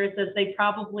kingfishers as they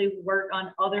probably work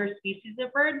on other species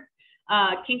of birds.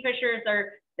 Kingfishers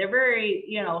they're very,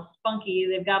 spunky.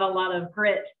 They've got a lot of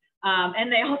grit,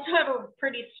 and they also have a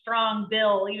pretty strong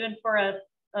bill, even for a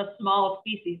small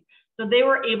species. So they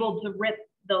were able to rip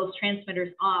those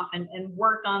transmitters off and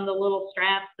work on the little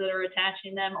straps that are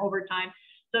attaching them over time.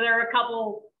 So there are a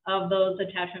couple of those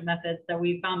attachment methods that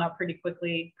we found out pretty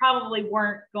quickly probably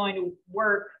weren't going to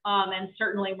work, and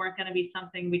certainly weren't going to be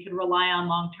something we could rely on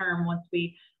long term once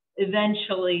we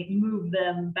eventually move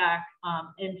them back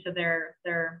into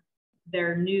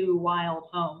their new wild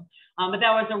home. But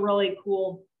that was a really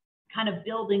cool kind of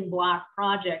building block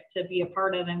project to be a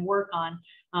part of and work on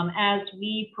as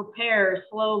we prepare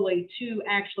slowly to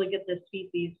actually get this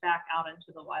species back out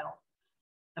into the wild.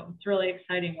 So it's really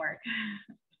exciting work.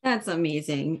 That's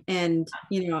amazing. And,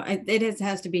 you know, it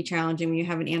has to be challenging when you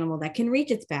have an animal that can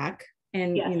reach its back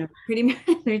and, yes, you know, pretty much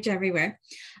reach everywhere.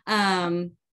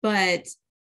 But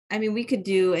I mean, we could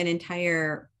do an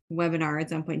entire webinar at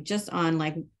some point just on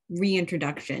like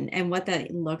reintroduction and what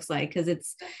that looks like, because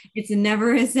it's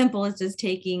never as simple as just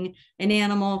taking an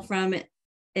animal from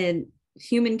in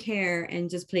human care and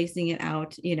just placing it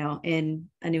out, you know, in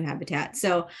a new habitat.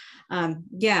 So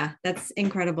yeah, that's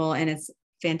incredible. And it's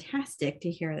fantastic to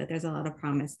hear that there's a lot of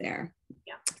promise there.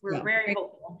 Yeah, we're very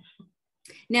hopeful.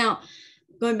 Now,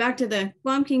 going back to the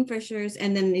Guam kingfishers,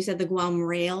 and then you said the Guam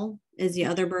rail is the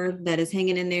other bird that is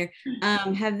hanging in there.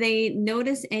 Have they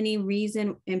noticed any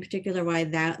reason in particular why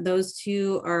those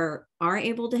two are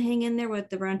able to hang in there with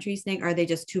the brown tree snake? Are they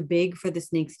just too big for the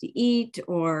snakes to eat,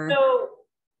 or? So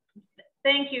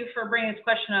thank you for bringing this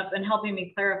question up and helping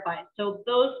me clarify. So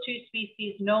those two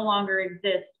species no longer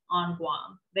exist on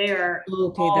Guam. They are all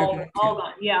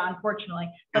gone. Yeah,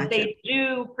 unfortunately, but gotcha. They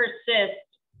do persist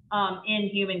in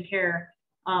human care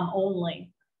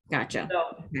only. Gotcha.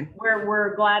 So okay.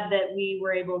 we're glad that we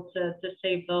were able to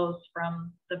save those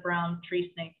from the brown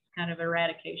tree snake kind of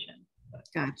eradication.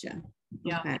 Gotcha.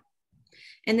 Yeah. Okay.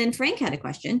 And then Frank had a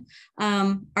question.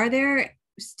 Are there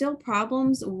still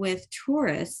problems with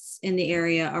tourists in the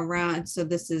area around? So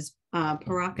this is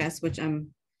Paracas, which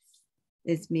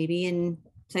is maybe in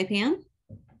Saipan?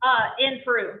 In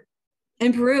Peru.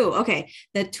 In Peru, okay.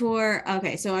 The tour,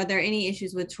 okay. So are there any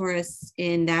issues with tourists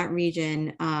in that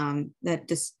region that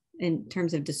just in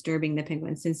terms of disturbing the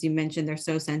penguins, since you mentioned they're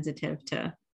so sensitive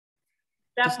to?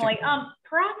 Definitely.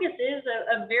 Paracas is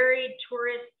a very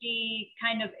touristy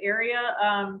kind of area.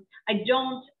 I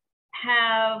don't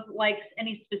have like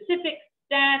any specific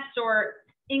stats or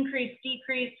increase,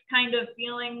 decrease kind of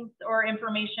feelings or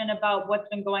information about what's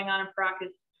been going on in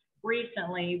Paracas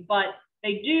recently, but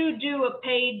they do a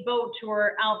paid boat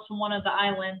tour out to one of the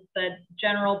islands that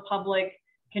general public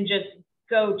can just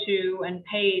go to and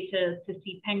pay to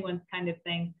see penguins kind of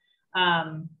thing.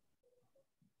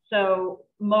 So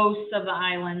most of the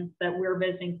islands that we're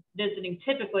visiting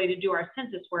typically to do our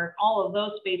census work, all of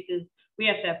those spaces, we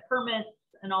have to have permits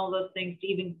and all those things to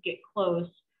even get close.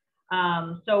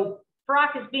 So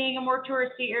Paracas being a more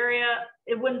touristy area,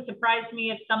 it wouldn't surprise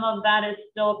me if some of that is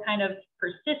still kind of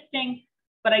persisting,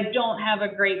 but I don't have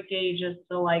a great gauge as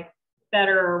to like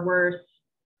better or worse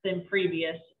than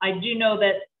previous. I do know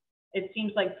that it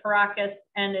seems like Paracas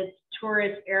and its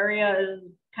tourist area is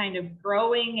kind of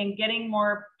growing and getting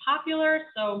more popular.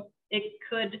 So it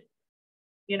could,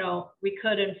 you know, we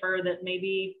could infer that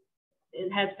maybe it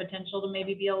has potential to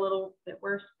maybe be a little bit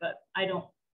worse, but I don't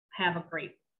have a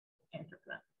great answer for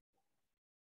that.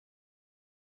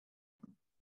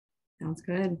 Sounds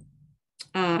good.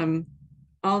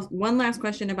 One last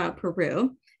question about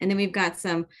Peru, and then we've got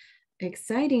some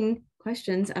exciting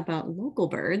questions about local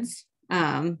birds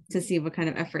to see what kind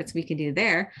of efforts we can do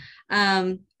there.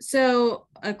 So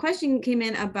a question came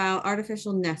in about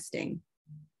artificial nesting.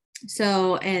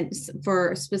 So, and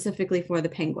specifically for the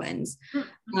penguins,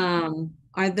 are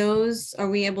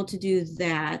we able to do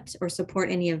that or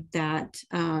support any of that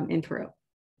in Peru?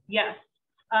 Yes,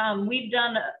 we've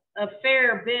done a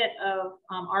fair bit of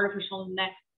artificial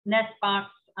nest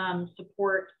box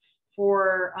support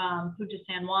for Puja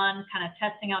San Juan, kind of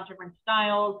testing out different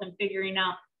styles and figuring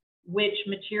out which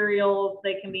materials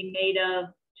they can be made of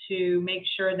to make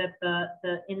sure that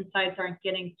the insides aren't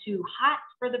getting too hot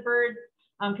for the birds,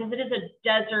 because it is a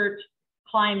desert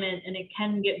climate and it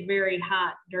can get very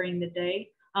hot during the day.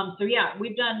 So yeah,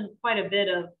 we've done quite a bit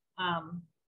of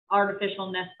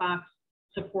artificial nest box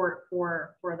support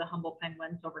for the humble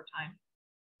penguins over time.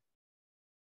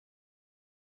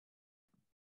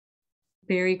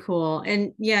 Very cool.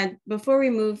 And yeah, before we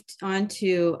moved on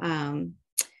to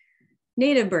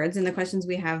native birds and the questions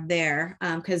we have there,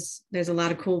 because there's a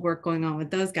lot of cool work going on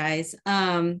with those guys.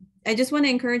 I just want to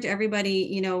encourage everybody,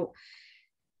 you know,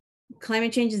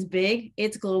 climate change is big,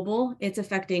 it's global, it's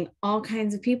affecting all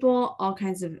kinds of people, all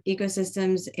kinds of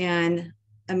ecosystems. And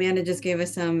Amanda just gave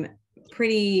us some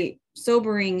pretty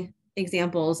sobering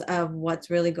examples of what's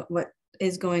really what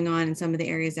is going on in some of the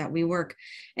areas that we work.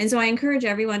 And so I encourage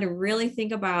everyone to really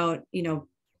think about, you know,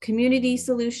 community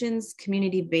solutions,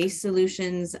 community-based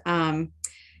solutions.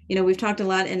 We've talked a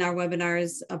lot in our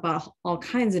webinars about all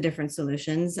kinds of different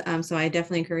solutions. So I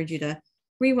definitely encourage you to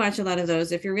rewatch a lot of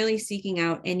those if you're really seeking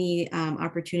out any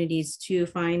opportunities to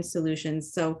find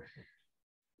solutions. So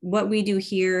what we do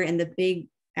here and the big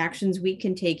actions we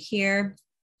can take here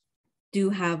do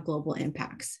have global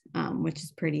impacts, which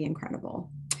is pretty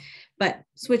incredible. But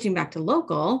switching back to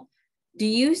local, do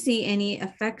you see any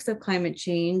effects of climate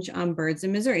change on birds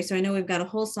in Missouri? So I know we've got a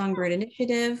whole songbird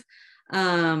initiative.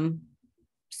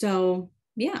 So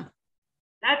yeah.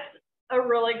 That's a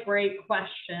really great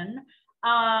question.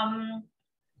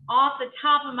 Off the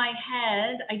top of my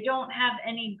head, I don't have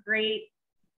any great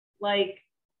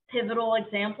pivotal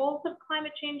examples of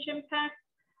climate change impacts,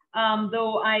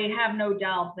 though I have no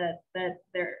doubt that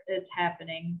it's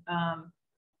happening,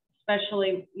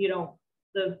 especially,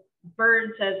 the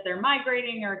birds as they're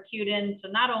migrating are cued in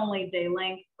to not only day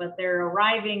length, but they're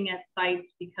arriving at sites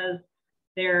because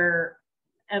they're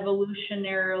they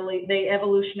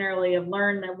evolutionarily have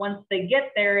learned that once they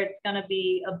get there, it's going to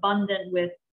be abundant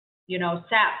with,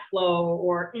 sap flow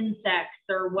or insects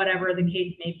or whatever the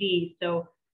case may be. So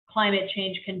climate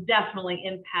change can definitely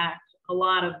impact a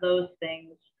lot of those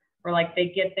things, or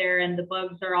they get there and the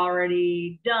bugs are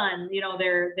already done,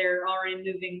 they're already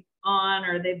moving on,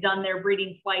 or they've done their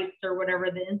breeding flights or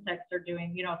whatever the insects are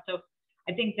doing, so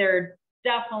I think there are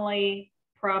definitely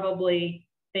probably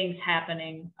things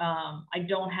happening. I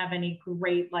don't have any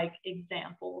great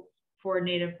examples for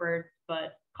native birds,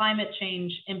 but climate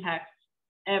change impacts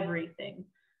everything.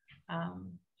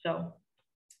 So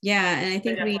yeah, and I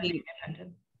think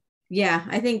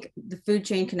I think the food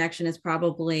chain connection is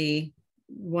probably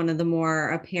one of the more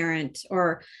apparent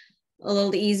or a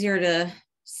little easier to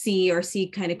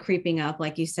see kind of creeping up,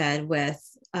 like you said, with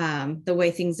the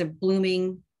way things are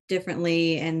blooming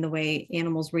differently and the way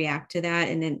animals react to that.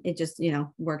 And then it just,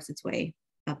 works its way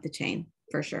up the chain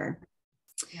for sure.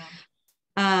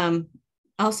 Yeah.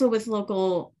 Also with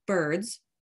local birds,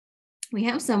 we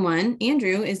have someone,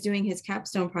 Andrew is doing his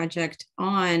capstone project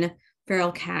on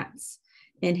feral cats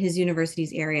in his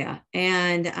university's area.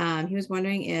 And he was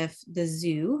wondering if the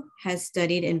zoo has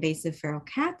studied invasive feral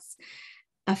cats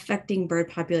affecting bird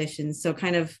populations. So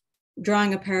kind of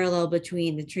drawing a parallel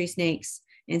between the tree snakes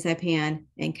in Saipan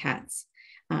and cats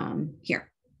here.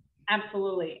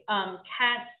 Absolutely.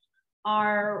 Cats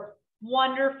are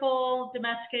wonderful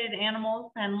domesticated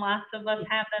animals, and lots of us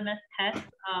have them as pets.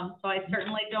 So I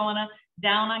certainly don't want to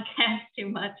down on cats too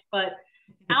much, but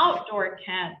outdoor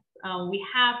cats, we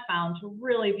have found to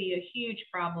really be a huge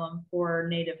problem for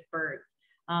native birds.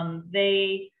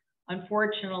 They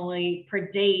unfortunately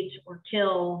predate or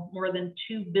kill more than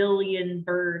 2 billion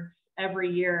birds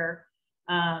every year.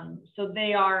 So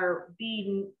they are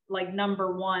the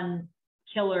 #1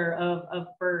 killer of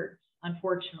birds,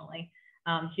 unfortunately,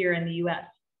 here in the US.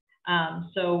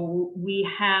 So we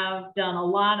have done a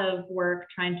lot of work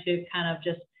trying to kind of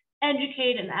just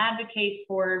educate and advocate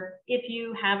for, if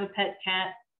you have a pet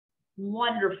cat,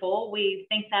 wonderful, we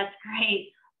think that's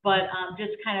great, but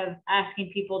just kind of asking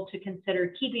people to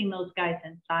consider keeping those guys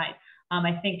inside.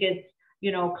 I think it's,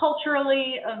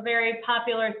 culturally a very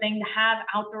popular thing to have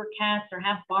outdoor cats or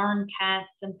have barn cats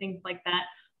and things like that.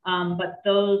 But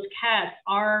those cats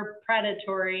are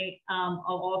predatory of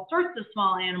all sorts of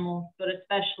small animals, but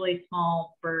especially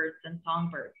small birds and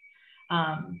songbirds.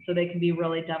 So they can be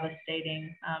really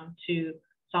devastating to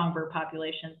songbird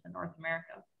populations in North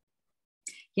America.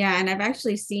 Yeah, and I've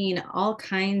actually seen all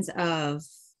kinds of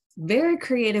very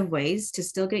creative ways to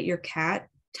still get your cat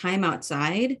time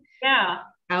outside. Yeah.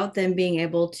 Without them being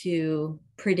able to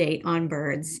predate on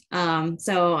birds.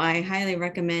 So I highly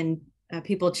recommend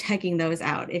people checking those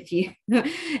out if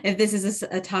this is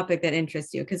a topic that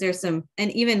interests you, because there's some,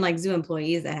 and even zoo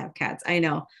employees that have cats. I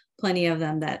know plenty of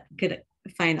them that could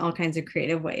find all kinds of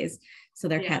creative ways so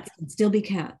their cats can still be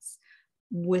cats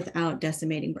without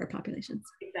decimating bird populations.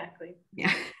 Exactly.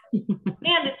 Yeah.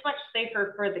 And it's much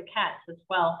safer for the cats as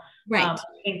well. Right. I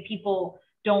think people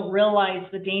don't realize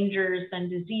the dangers and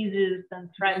diseases and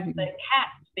threats that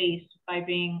cats face by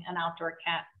being an outdoor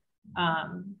cat.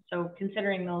 So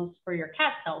considering those for your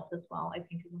cat's health as well, I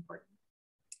think is important.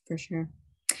 For sure.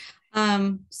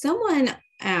 Someone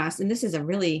asked, and this is a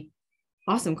really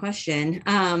awesome question,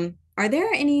 are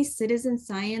there any citizen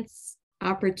science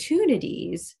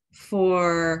opportunities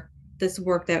for this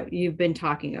work that you've been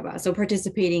talking about? So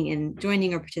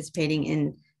joining or participating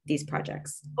in these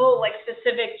projects. Oh,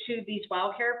 specific to these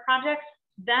wildcare projects?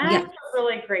 That's a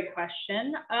really great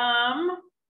question.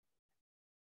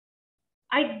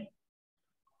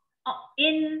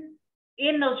 In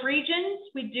in those regions,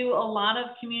 we do a lot of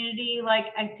community like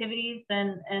activities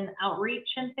and outreach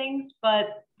and things,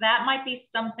 but that might be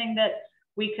something that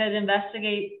we could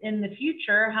investigate in the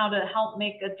future, how to help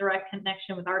make a direct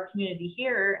connection with our community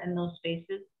here in those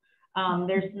spaces.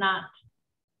 There's not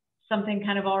something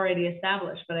kind of already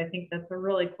established, but I think that's a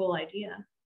really cool idea.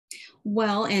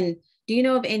 Well, and do you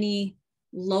know of any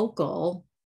local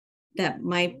that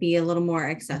might be a little more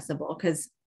accessible? Because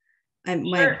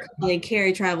my colleague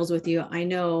Carrie travels with you. I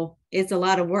know it's a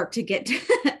lot of work to get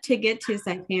to get to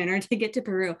Saipan or to get to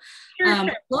Peru.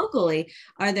 Sure. Locally,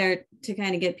 are there to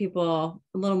kind of get people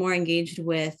a little more engaged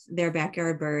with their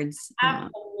backyard birds?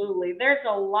 Absolutely. There's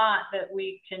a lot that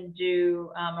we can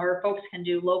do, or folks can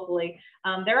do locally.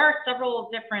 There are several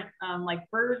different like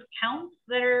bird counts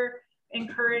that are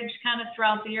encouraged kind of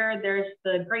throughout the year. There's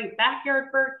the Great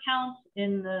Backyard Bird Count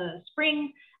in the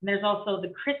spring. And there's also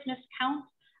the Christmas count.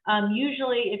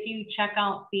 Usually, if you check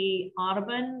out the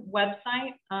Audubon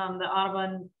website, the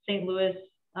Audubon St. Louis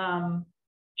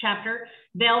chapter,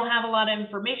 they'll have a lot of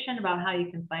information about how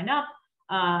you can sign up.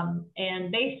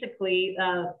 And basically,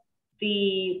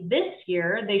 this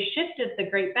year, they shifted the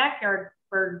Great Backyard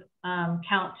Bird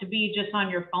Count to be just on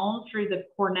your phone through the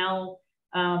Cornell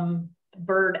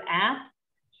Bird app.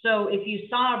 So if you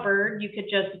saw a bird, you could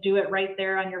just do it right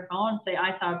there on your phone and say,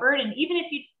 I saw a bird. And even if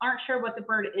you aren't sure what the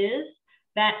bird is,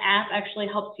 that app actually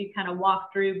helps you kind of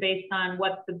walk through based on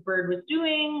what the bird was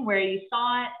doing, where you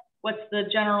saw it, what's the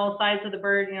general size of the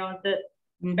bird, you know, is it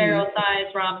sparrow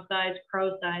size, robin size,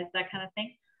 crow size, that kind of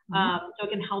thing. So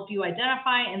it can help you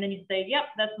identify, and then you say, yep,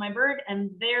 that's my bird.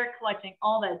 And they're collecting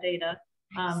all that data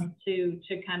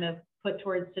to kind of put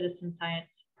towards citizen science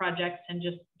projects and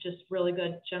just really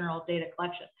good general data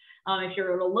collection. If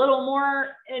you're a little more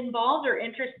involved or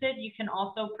interested, you can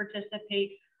also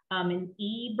participate in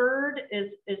eBird is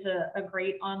a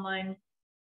great online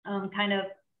kind of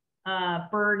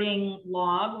birding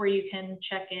log where you can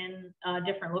check in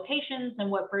different locations and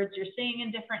what birds you're seeing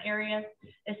in different areas,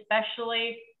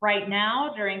 especially right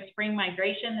now during spring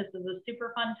migration. This is a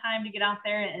super fun time to get out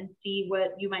there and see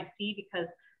what you might see, because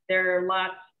there are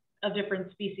lots of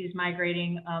different species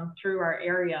migrating through our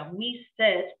area. We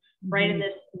sit right in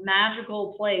this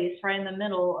magical place right in the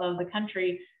middle of the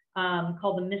country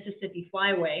called the Mississippi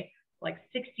Flyway. Like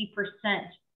 60%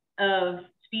 of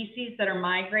species that are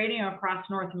migrating across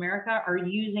North America are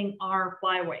using our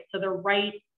flyway. So they're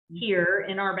right here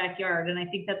in our backyard. And I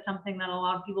think that's something that a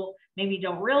lot of people maybe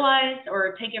don't realize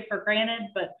or take it for granted,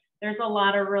 but there's a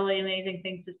lot of really amazing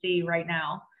things to see right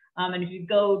now. And if you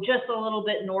go just a little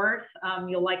bit north,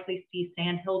 you'll likely see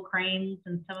sandhill cranes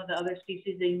and some of the other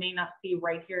species that you may not see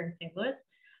right here in St. Louis.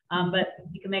 But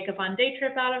you can make a fun day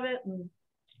trip out of it and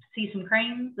see some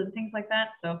cranes and things like that.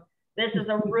 So this is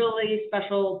a really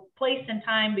special place and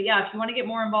time. But yeah, if you want to get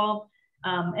more involved,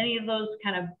 any of those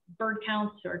kind of bird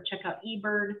counts, or check out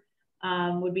eBird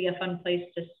would be a fun place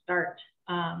to start.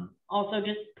 Also,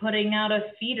 just putting out a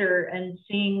feeder and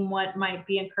seeing what might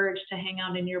be encouraged to hang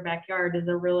out in your backyard is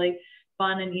a really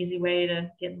fun and easy way to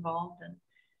get involved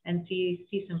and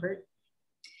see some birds.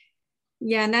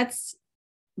 Yeah, and that's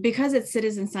because it's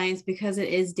citizen science, because it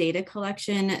is data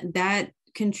collection, that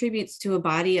contributes to a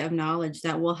body of knowledge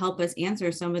that will help us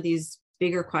answer some of these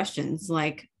bigger questions,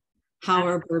 like how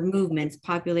are bird movements,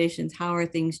 populations, how are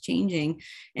things changing?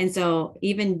 And so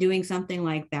even doing something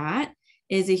like that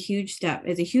is a huge step,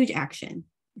 is a huge action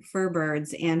for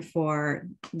birds and for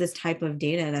this type of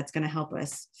data that's going to help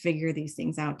us figure these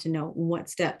things out, to know what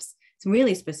steps, some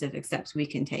really specific steps we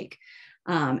can take,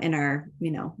 and our,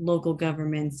 local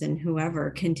governments and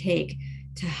whoever can take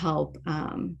to help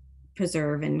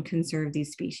preserve and conserve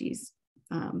these species.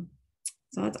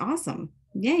 So it's awesome.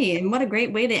 Yay. And what a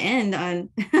great way to end on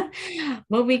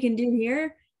what we can do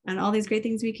here and all these great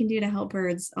things we can do to help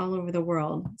birds all over the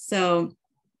world. So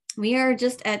we are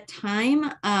just at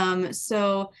time.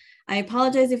 So I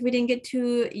apologize if we didn't get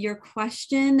to your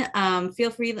question. Feel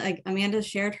free, like Amanda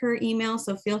shared her email,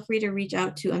 so feel free to reach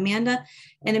out to Amanda.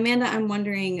 And Amanda, I'm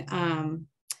wondering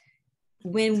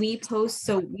when we post,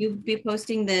 so you'll be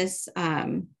posting this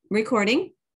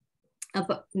recording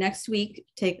next week,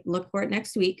 look for it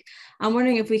next week. I'm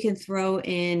wondering if we can throw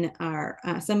in our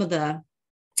some of the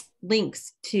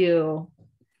links to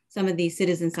some of the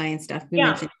citizen science stuff we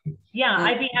mentioned. Yeah,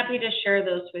 I'd be happy to share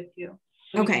those with you.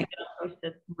 So okay,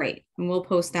 great. And we'll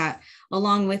post that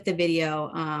along with the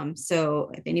video.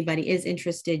 So if anybody is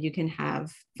interested, you can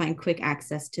find quick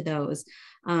access to those.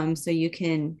 So you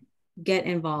can get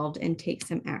involved and take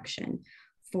some action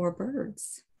for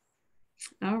birds.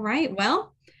 All right.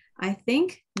 Well, I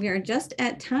think we are just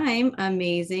at time.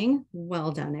 Amazing.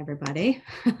 Well done, everybody.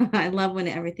 I love when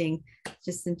everything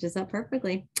just cinches up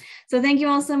perfectly. So thank you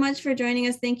all so much for joining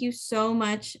us. Thank you so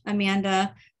much,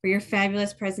 Amanda, for your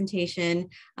fabulous presentation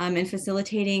and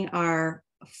facilitating our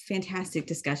fantastic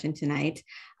discussion tonight.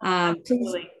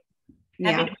 Absolutely.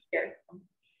 Yeah. Happy to be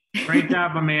here. Great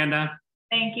job, Amanda.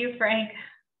 Thank you, Frank.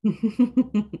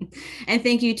 And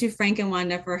thank you to Frank and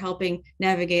Wanda for helping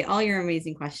navigate all your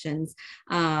amazing questions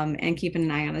and keeping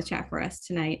an eye on the chat for us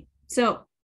tonight. So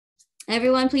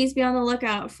everyone, please be on the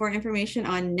lookout for information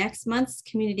on next month's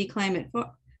Community Climate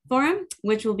Forum,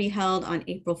 which will be held on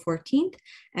April 14th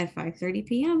at 5:30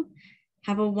 p.m.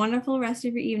 Have a wonderful rest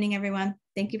of your evening, everyone.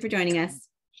 Thank you for joining us.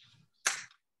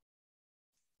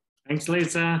 Thanks,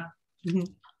 Lisa.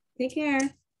 Take care.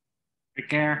 Take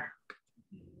care.